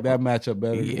 I like that matchup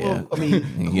better. Yeah, Well, I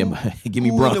mean, give me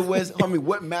who Bron. in the West. I mean,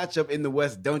 what matchup in the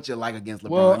West don't you like against LeBron?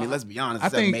 Well, I mean, let's be honest. I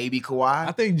Except think- maybe Kawhi.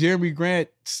 I think Jeremy Grant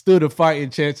stood a fighting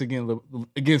chance against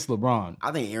LeBron,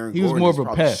 I think Aaron he was Gordon more is of a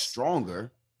probably pest.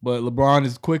 stronger. but LeBron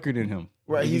is quicker than him.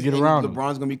 Right, He he's can get around him.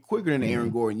 LeBron's gonna be quicker than Aaron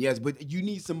Gordon, yes, but you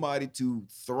need somebody to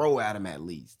throw at him at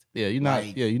least. Yeah, you're not.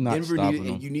 Like, Yeah, you're not Denver stopping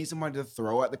needed, him. you need somebody to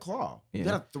throw at the claw. You Yeah.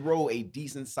 gotta throw a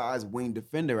decent sized wing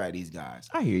defender at these guys.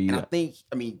 I hear you. And I think,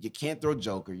 you can't throw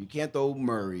Joker, you can't throw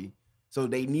Murray. So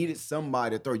they needed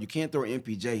somebody to throw. You can't throw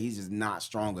MPJ, he's just not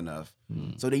strong enough.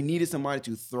 So they needed somebody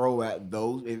to throw at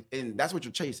those, and that's what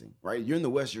you're chasing, right? You're in the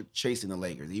West, you're chasing the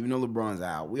Lakers. Even though LeBron's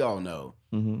out, we all know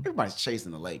everybody's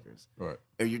chasing the Lakers. Right.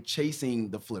 Or you're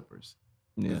chasing the Flippers.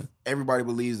 Yeah. Everybody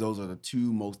believes those are the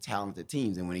two most talented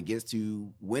teams, and when it gets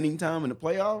to winning time in the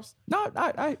playoffs, No,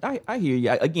 I hear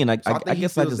you. Again, I so I think he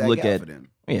guess I fills just that look gap at for them.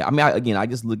 yeah. I mean, I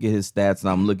just look at his stats and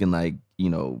I'm looking like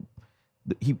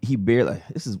he barely.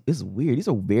 This is weird. These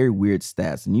are very weird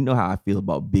stats, and you know how I feel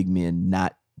about big men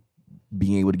not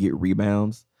being able to get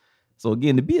rebounds. So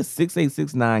again, to be a 6'8",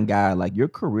 6'9" guy, like your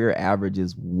career average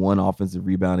is 1 offensive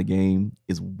rebound a game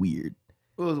is weird.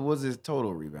 What was his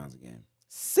total rebounds a game?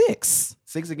 6.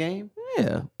 6 a game?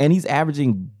 Yeah, and he's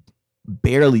averaging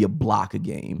barely a block a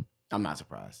game. I'm not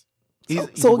surprised. He's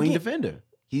So a wing again- defender.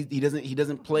 He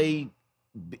doesn't play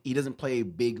a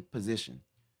big position.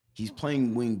 He's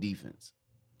playing wing defense.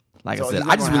 Like So I said, he's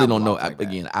not I just gonna really have don't know. blocks like that.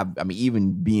 Again, I mean,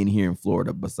 even being here in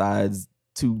Florida, besides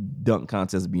 2 dunk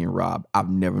contests being robbed, I've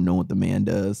never known what the man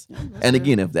does. And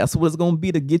again, if that's what it's going to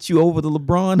be to get you over the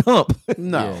LeBron hump,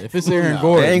 No, Yeah, if it's Aaron that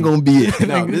Gordon, ain't going to be it.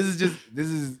 no, this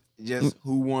is just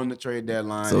who won the trade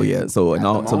deadline. So yeah, so in At the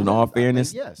all moment, I think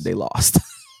fairness, yes. they lost.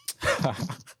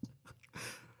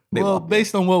 They well, lost.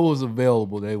 based on what was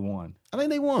available, they won. I think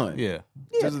they won. Yeah,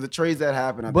 Because of the trades that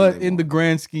happened. I but think they in the won.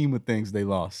 grand scheme of things, they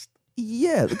lost.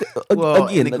 Yeah, well,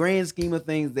 again, in the grand scheme of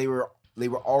things, they were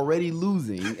already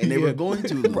losing, and they were Yeah. going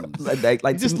to lose.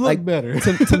 like Just to, look like, better.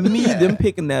 to me, them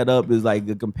picking that up is like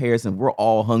a comparison. We're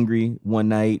all hungry one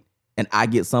night, and I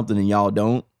get something and y'all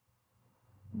don't.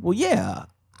 Well, yeah,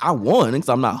 I won because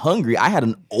I'm not hungry. I had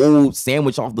an old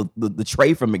sandwich off the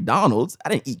tray from McDonald's. I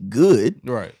didn't eat good.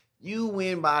 Right. You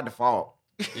win by default.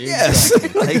 Yes,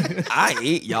 like I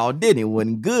ate. Y'all didn't. It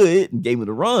wasn't good and gave me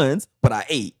the runs, but I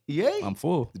ate. Yeah, I'm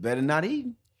full. it's better than not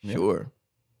eating. Yep. Sure.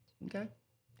 Okay.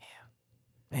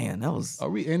 Man, that was. Are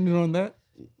we ending on that?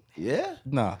 Yeah.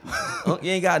 Nah. Oh,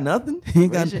 you ain't got nothing. You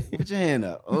ain't got. Put your hand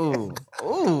up. Oh,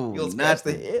 You'll scratch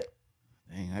the nothing. head.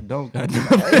 Dang, I don't got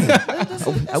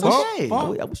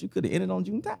I wish you could have ended on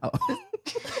Junetao.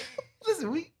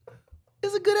 Listen,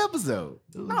 it's a good episode.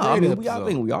 No, I mean, I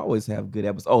think we always have good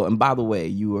episodes. Oh, and by the way,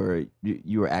 you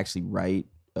were actually right.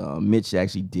 Mitch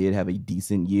actually did have a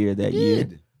decent year that year.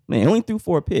 Man, he only threw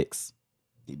 4 picks.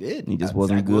 He did. He just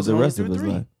wasn't Zach good Wilson the only rest of threw his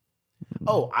 3. life.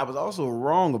 Oh, I was also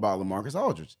wrong about LaMarcus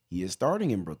Aldridge. He is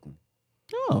starting in Brooklyn.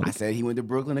 Oh, I said he went to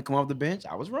Brooklyn to come off the bench.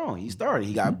 I was wrong. He started.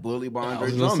 He got bullied by I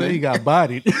Andre was gonna say Drummond. he got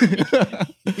bodied.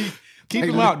 Keep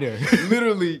him out there.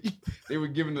 Literally, they were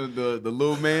giving the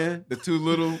little man, the 2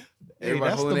 little. Hey, Everybody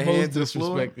that's holding the their hands most to the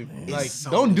floor. disrespectful. It's Like,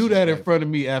 so don't do that in disrespectful. front of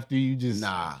me after you just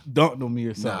Nah, dunked on me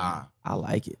or something. nah. I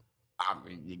like it. I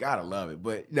mean, you gotta love it.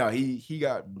 But no, he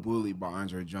got bullied by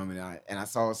Andre Drummond, and I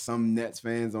saw some Nets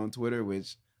fans on Twitter,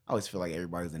 which I always feel like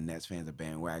everybody's a Nets fan's a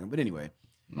bandwagon. But anyway,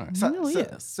 Right.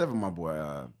 except for my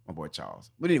boy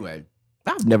Charles. But anyway,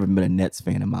 I've never been a Nets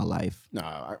fan in my life. no,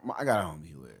 I got a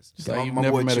homie who is. Just My- like you've my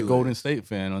never boy met a Chew Golden is. State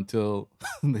fan until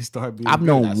they start being. I've good.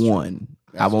 known That's true. one.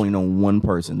 That's I've only known one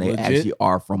person. They Legit? actually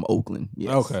are from Oakland.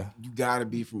 Yes. Okay. You gotta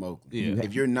be from Oakland. Yeah.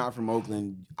 If you're not from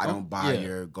Oakland, I don't buy yeah.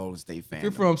 your Golden State fan. If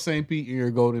you're from St. Pete and you're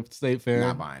a Golden State fan,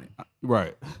 not buying it.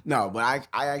 right? No, but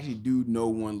I actually do know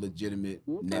one legitimate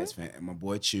Nets fan, my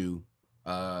boy Chew.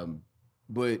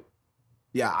 But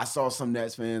yeah, I saw some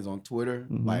Nets fans on Twitter,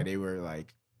 Mhm. like they were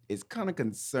like, it's kind of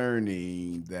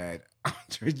concerning that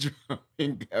Andre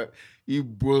Drummond he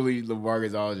bullied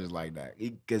LaMarcus Aldridge like that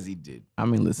because he did. I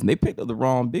mean, listen, they picked up the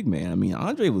wrong big man. I mean,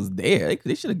 Andre was there.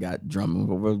 They should have got Drummond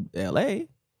over L.A.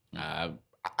 I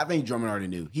think Drummond already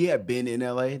knew. He had been in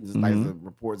LA, just like the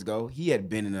reports go. He had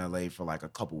been in LA for like a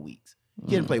couple weeks.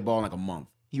 He hadn't played ball in like a month.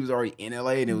 He was already in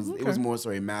LA, and it was more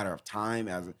so a matter of time,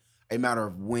 as a matter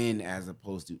of when, as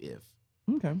opposed to if.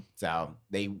 Okay. So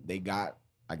they got,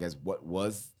 I guess, what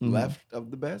was left of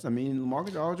the best. I mean,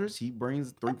 LaMarcus Aldridge, he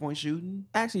brings 3-point shooting.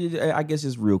 Actually, I guess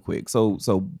just real quick. So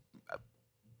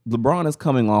LeBron is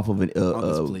coming off of an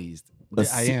Uncle's pleased.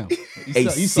 I am. A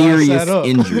serious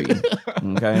injury.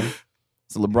 Okay.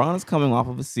 So LeBron is coming off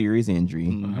of a serious injury.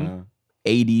 Mhm.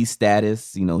 AD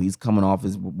status, he's coming off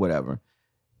his whatever.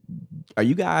 Are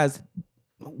you guys,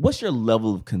 what's your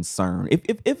level of concern, if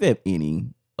any,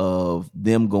 of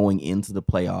them going into the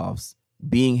playoffs,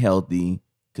 being healthy,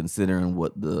 considering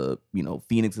what the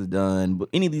Phoenix has done, but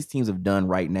any of these teams have done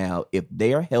right now? If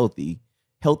they are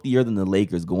healthier than the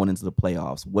Lakers going into the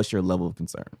playoffs, what's your level of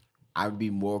concern? I would be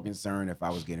more concerned if I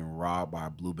was getting robbed by a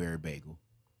blueberry bagel.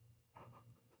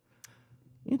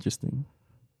 Interesting.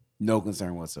 No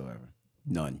concern whatsoever.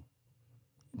 None.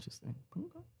 Interesting.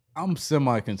 I'm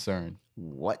semi-concerned.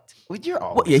 What? You're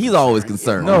always Well, yeah, he's always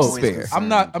concerned. No, Which is fair. I'm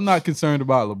not concerned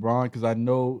about LeBron because I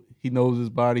know he knows his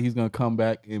body. He's gonna come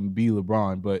back and be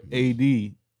LeBron. But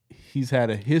AD, he's had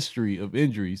a history of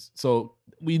injuries, so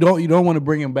you don't want to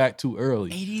bring him back too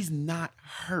early. AD's not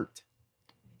hurt.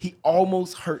 He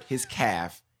almost hurt his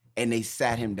calf, and they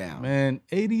sat him down. Man,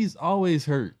 AD's always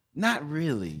hurt. Not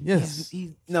really. Yes.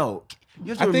 No.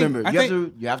 You have to remember.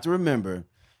 You have to remember.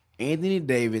 Anthony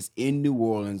Davis in New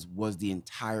Orleans was the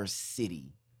entire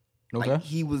city. Okay. Like,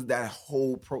 he was that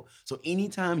whole pro. So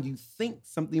anytime you think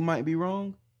something might be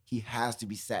wrong, he has to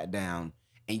be sat down,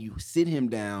 and you sit him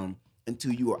down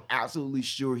until you are absolutely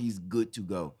sure he's good to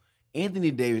go.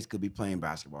 Anthony Davis could be playing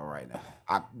basketball right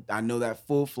now. I know that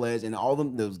full-fledged, and all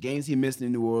those games he missed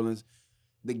in New Orleans,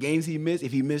 the games he missed,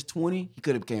 if he missed 20, he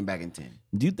could have came back in 10.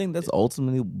 Do you think that's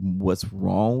ultimately what's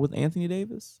wrong with Anthony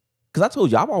Davis? Because I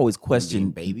told you, I've always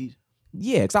questioned babies.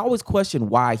 Yeah, because I always question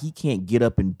why he can't get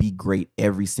up and be great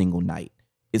every single night.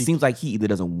 It seems like he either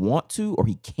doesn't want to or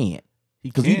he can't.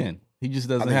 He can. He just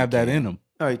doesn't have that in him.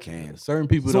 No, he can. Certain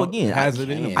people So don't again, has it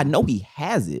in him. I know he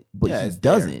has it, but Yeah, he it's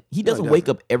doesn't. there. He No, he doesn't wake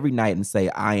doesn't. up every night and say,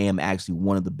 "I am actually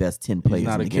one of the best 10 players He's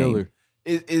not in a the killer. game."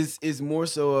 It's more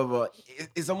so of a.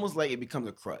 It's almost like it becomes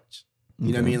a crutch. You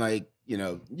know what I mean? Like,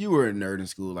 you were a nerd in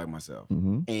school like myself,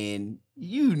 Mm-hmm. and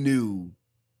you knew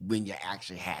when you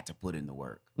actually had to put in the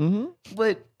work. Mm-hmm.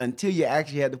 But until you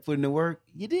actually had to put in the work,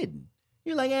 you didn't.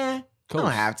 You're like, I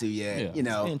don't have to yet.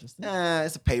 Yeah. Interesting.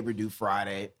 It's a paper due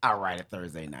Friday. I'll write it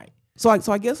Thursday night. So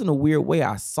I guess in a weird way,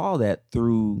 I saw that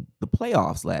through the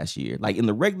playoffs last year. Like in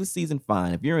the regular season,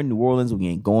 fine. If you're in New Orleans, we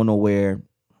ain't going nowhere.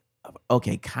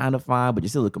 Okay, kind of fine, but you're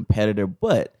still a competitor.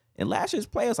 But in last year's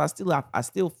playoffs, I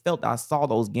still felt I saw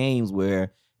those games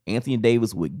where Anthony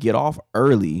Davis would get off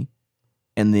early,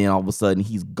 and then all of a sudden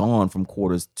he's gone from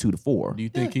quarters 2 to 4. Do you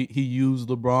think he used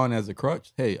LeBron as a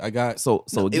crutch? Hey, I got So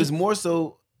It was more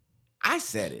so. I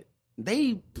said it.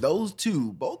 Those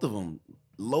two, both of them,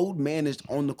 load managed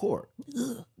on the court.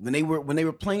 When they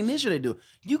were playing this year, they do.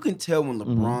 You can tell when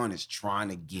LeBron is trying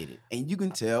to get it, and you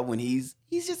can tell when he's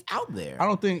just out there. I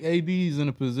don't think AD's in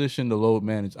a position to load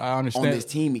manage. I understand. On this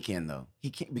team, he can though. He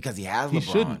can't because he has LeBron. He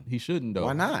shouldn't. He shouldn't though.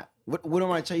 Why not? What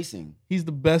am I chasing? He's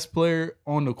the best player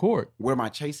on the court. What am I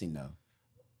chasing though?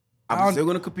 I I'm don't- still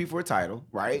going to compete for a title,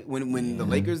 right? When the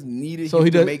Lakers needed So him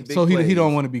he to does. make big So he plays.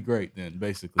 don't want to be great. Then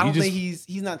basically, I don't he think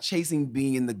he's not chasing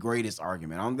being in the greatest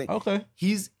argument. I don't think. Okay.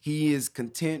 He is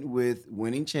content with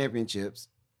winning championships,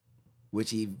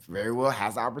 which he very well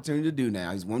has the opportunity to do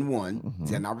now. He's won one. He's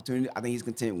had an opportunity. I think he's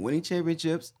content winning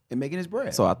championships and making his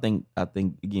bread. So I think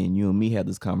again, you and me had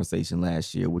this conversation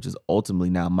last year, which is ultimately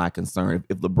now my concern.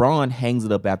 If LeBron hangs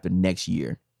it up after next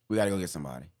year, we got to go get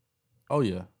somebody. Oh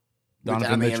yeah. Which I Donovan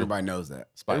think Mitchell. everybody knows that.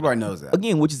 Spider. Everybody knows that.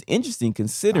 again, which is interesting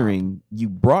considering you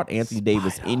brought Anthony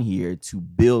Davis in here to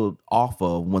build off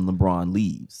of when LeBron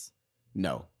leaves.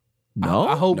 No. No,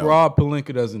 I hope No. Rob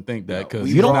Pelinka doesn't think that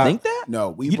because you don't think that. No,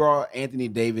 we brought Anthony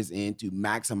Davis in to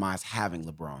maximize having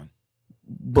LeBron.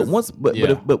 But once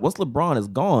Yeah. but once LeBron is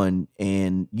gone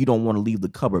and you don't want to leave the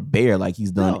cupboard bare like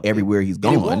he's done No, everywhere he's It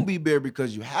gone. won't be bare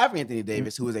because you have Anthony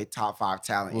Davis, who is a top 5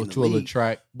 talent Or in the to a league.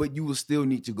 track. But you will still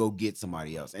need to go get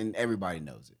somebody else, and everybody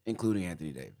knows it, including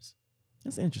Anthony Davis.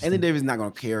 That's interesting. Anthony Davis is not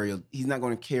going to carry. He's not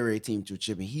going to carry a team to a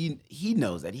chip, and he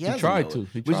knows that. He has tried to.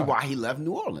 He which is tried. why he left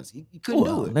New Orleans. He couldn't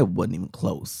Well, do it. that wasn't even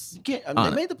close. You can't.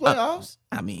 They made the playoffs.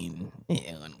 I mean,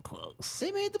 it wasn't close.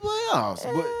 They made the playoffs,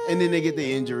 and then they get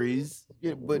the injuries.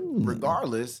 Yeah, but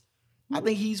regardless, I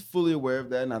think he's fully aware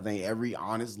of that, and I think every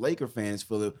honest Laker fan is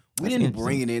fully. We That's didn't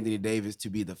bring interesting. in Anthony Davis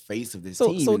to be the face of this So-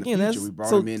 team so in again, the that's- future. We brought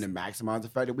so- him in to maximize the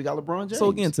fact that we got LeBron James. So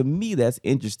again, to me, that's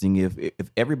interesting. If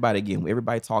everybody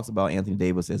talks about Anthony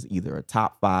Davis as either a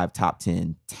top 5, top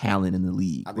 10 talent in the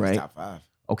league, I think right? he's top 5.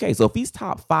 Okay, so if he's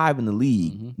top 5 in the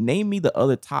league, name me the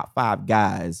other top 5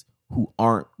 guys who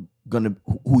aren't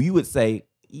who you would say,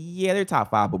 yeah, they're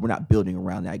top 5, but we're not building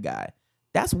around that guy.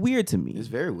 That's weird to me. It's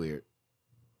very weird.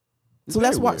 It's So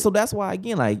that's very why. weird. So that's why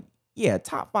again, like, yeah,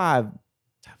 top 5.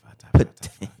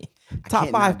 Top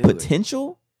can't not 5 do it.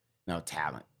 potential. No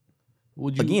talent.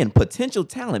 Would you Again, potential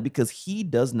talent because he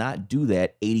does not do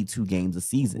that 82 games a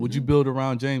season. Would you build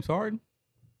around James Harden?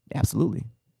 Absolutely.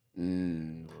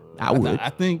 I I would. I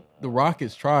think the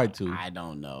Rockets tried to. I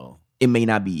don't know. It may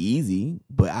not be easy,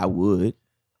 but I would.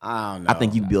 I don't know. I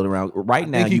think you build around right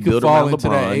now. think he You could build fall around into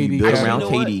that LeBron. You 80 build category. around You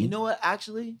know what? KD. You know what?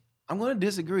 Actually, I'm going to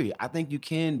disagree. I think you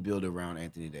can build around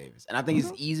Anthony Davis. And I think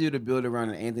it's easier to build around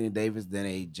an Anthony Davis than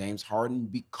a James Harden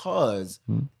because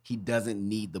he doesn't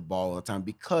need the ball all the time,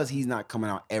 because he's not coming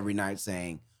out every night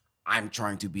saying, I'm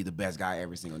trying to be the best guy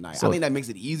every single night. So- I think that makes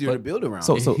it easier to build around.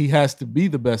 So- him. He has to be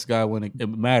the best guy when it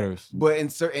matters. But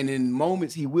in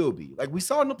moments he will be. Like we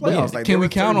saw in the playoffs. Like Can there we were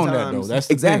count on certain that though? times- That's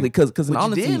the Exactly, thing. because in What you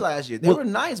honesty, did last year. There were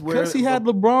nights where Because he had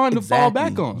LeBron to fall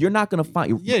back on. You're not gonna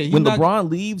find. Yeah, when you're not- LeBron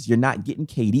leaves, you're not getting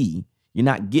KD. You're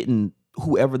not getting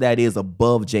whoever that is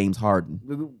above James Harden.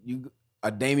 a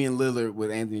Damian Lillard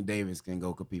with Anthony Davis can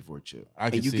go compete for a chip.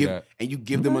 I can and you see give, that. And you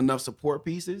give them enough support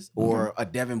pieces, or a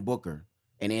Devin Booker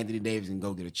and Anthony Davis can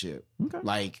go get a chip. Okay.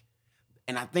 Like,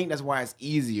 and I think that's why it's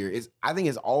easier.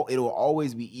 It'll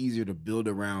always be easier to build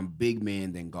around big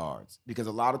men than guards, because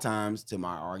a lot of times, to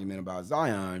my argument about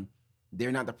Zion,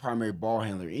 they're not the primary ball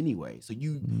handler anyway. So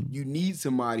you need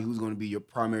somebody who's going to be your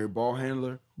primary ball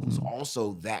handler who's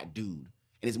also that dude.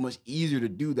 And it's much easier to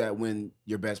do that when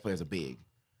your best players are big.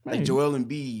 Like Right. Joel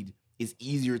Embiid is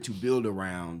easier to build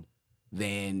around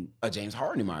than a James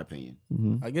Harden, in my opinion.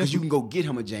 Mhm. I guess Because you can go get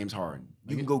him a James Harden.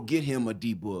 You can go get him a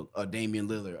D Book, a Damian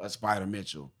Lillard, a Spider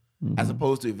Mitchell. As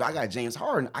opposed to, if I got James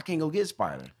Harden, I can't go get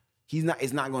Spider.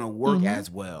 It's not going to work as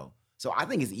well. So I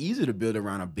think it's easier to build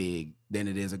around a big than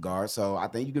it is a guard. So I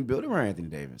think you can build around Anthony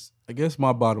Davis. I guess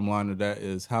my bottom line to that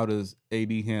is, how does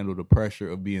AD handle the pressure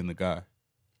of being the guy?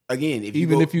 Again, if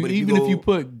Even if you go-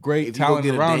 put great if you go talent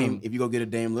get a around Dame, him, if you go get a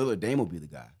Dame Lillard, Dame will be the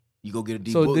guy. You go get a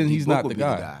D So Book, then D he's Book not will the be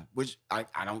guy. Which I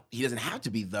don't. He doesn't have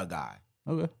to be the guy.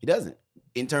 okay, He doesn't.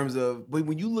 In terms of, but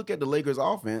when you look at the Lakers'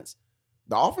 offense,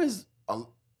 the offense,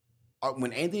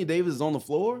 when Anthony Davis is on the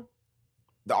floor,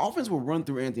 the offense will run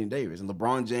through Anthony Davis. And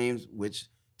LeBron James, which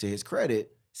to his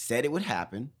credit, said it would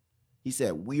happen. He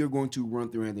said, we are going to run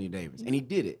through Anthony Davis. And he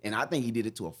did it. And I think he did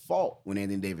it to a fault when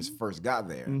Anthony Davis first got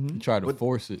there. he tried to But-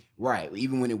 force it. Right.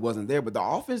 Even when it wasn't there. But the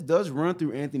offense does run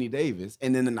through Anthony Davis.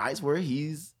 And then the nights where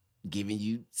he's giving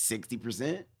you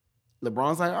 60%,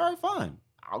 LeBron's like, all right, fine.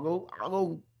 I'll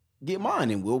go get mine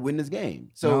and we'll win this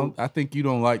game. So I think you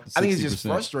don't like the 60%. I think it's just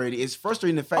frustrating. It's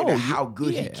frustrating the fact Oh, that how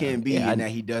good he yeah. can be Yeah, and that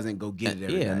he doesn't go get it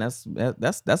every Yeah, night. and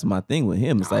that's my thing with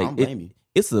him. It's I like don't blame you.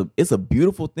 it's a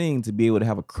beautiful thing to be able to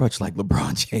have a crutch like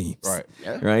LeBron James. Right.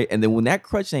 Yeah. Right. And then when that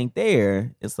crutch ain't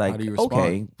there, it's like, do you respond?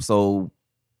 okay, so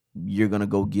you're gonna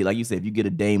go get, like you said, if you get a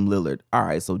Dame Lillard, all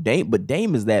right. So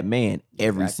Dame is that man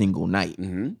every Exactly. single night.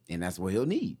 And that's what he'll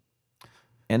need.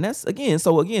 And that's again,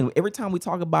 every time we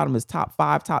talk about him as top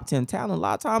 5, top 10 talent, a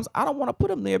lot of times I don't want to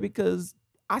put him there because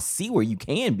I see where you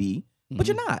can be, but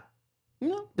you're not. You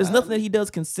know, There's nothing that he does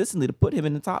consistently to put him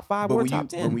in the top 5 but or when top but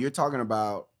 10. when you're talking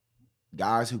about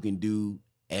guys who can do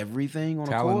everything on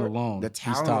Talent the court, alone, the he's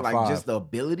talent, top like 5. just the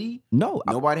ability, No,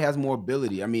 nobody has more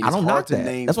ability. I mean, I it's don't hard knock to that.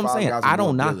 name That's what I'm 5 saying. guys with I don't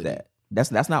more knock ability. that.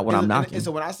 That's not what I'm knocking. And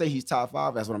so when I say he's top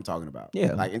 5, that's what I'm talking about.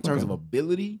 Yeah, Like in terms okay. of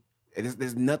ability,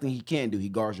 there's nothing he can't do. He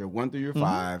guards your 1 through your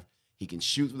 5. He can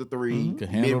shoot with a 3. Can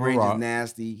handle the Mid range rock. is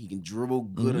nasty. He can dribble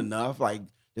good enough. Like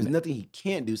there's nothing he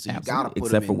can't do. So you gotta Absolutely. put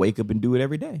Except him for in. wake up and do it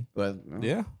every day. But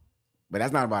Yeah. but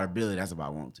that's not about ability. That's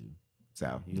about want to.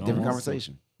 So You don't different want to.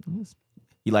 conversation.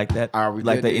 You like that? Are we You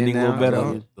like good that to end ending a little now?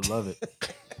 better? I love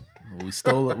it. We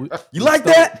stole it. You like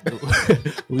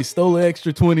that? We stole an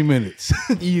extra 20 minutes.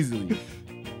 Easily.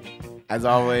 As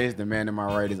always, the man to my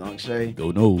right is Unc Shay.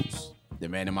 Go Nose. The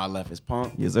man to my left is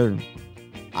Punk. Yes, sir.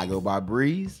 I go by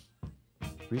Breeze.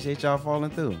 Appreciate y'all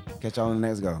falling through. Catch y'all on the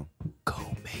next go.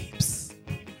 Go Mapes.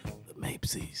 The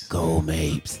Mapesies. Go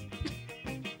Mapes.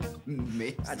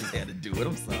 I just had to do it.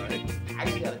 I'm sorry. I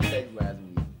actually got a text last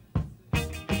week.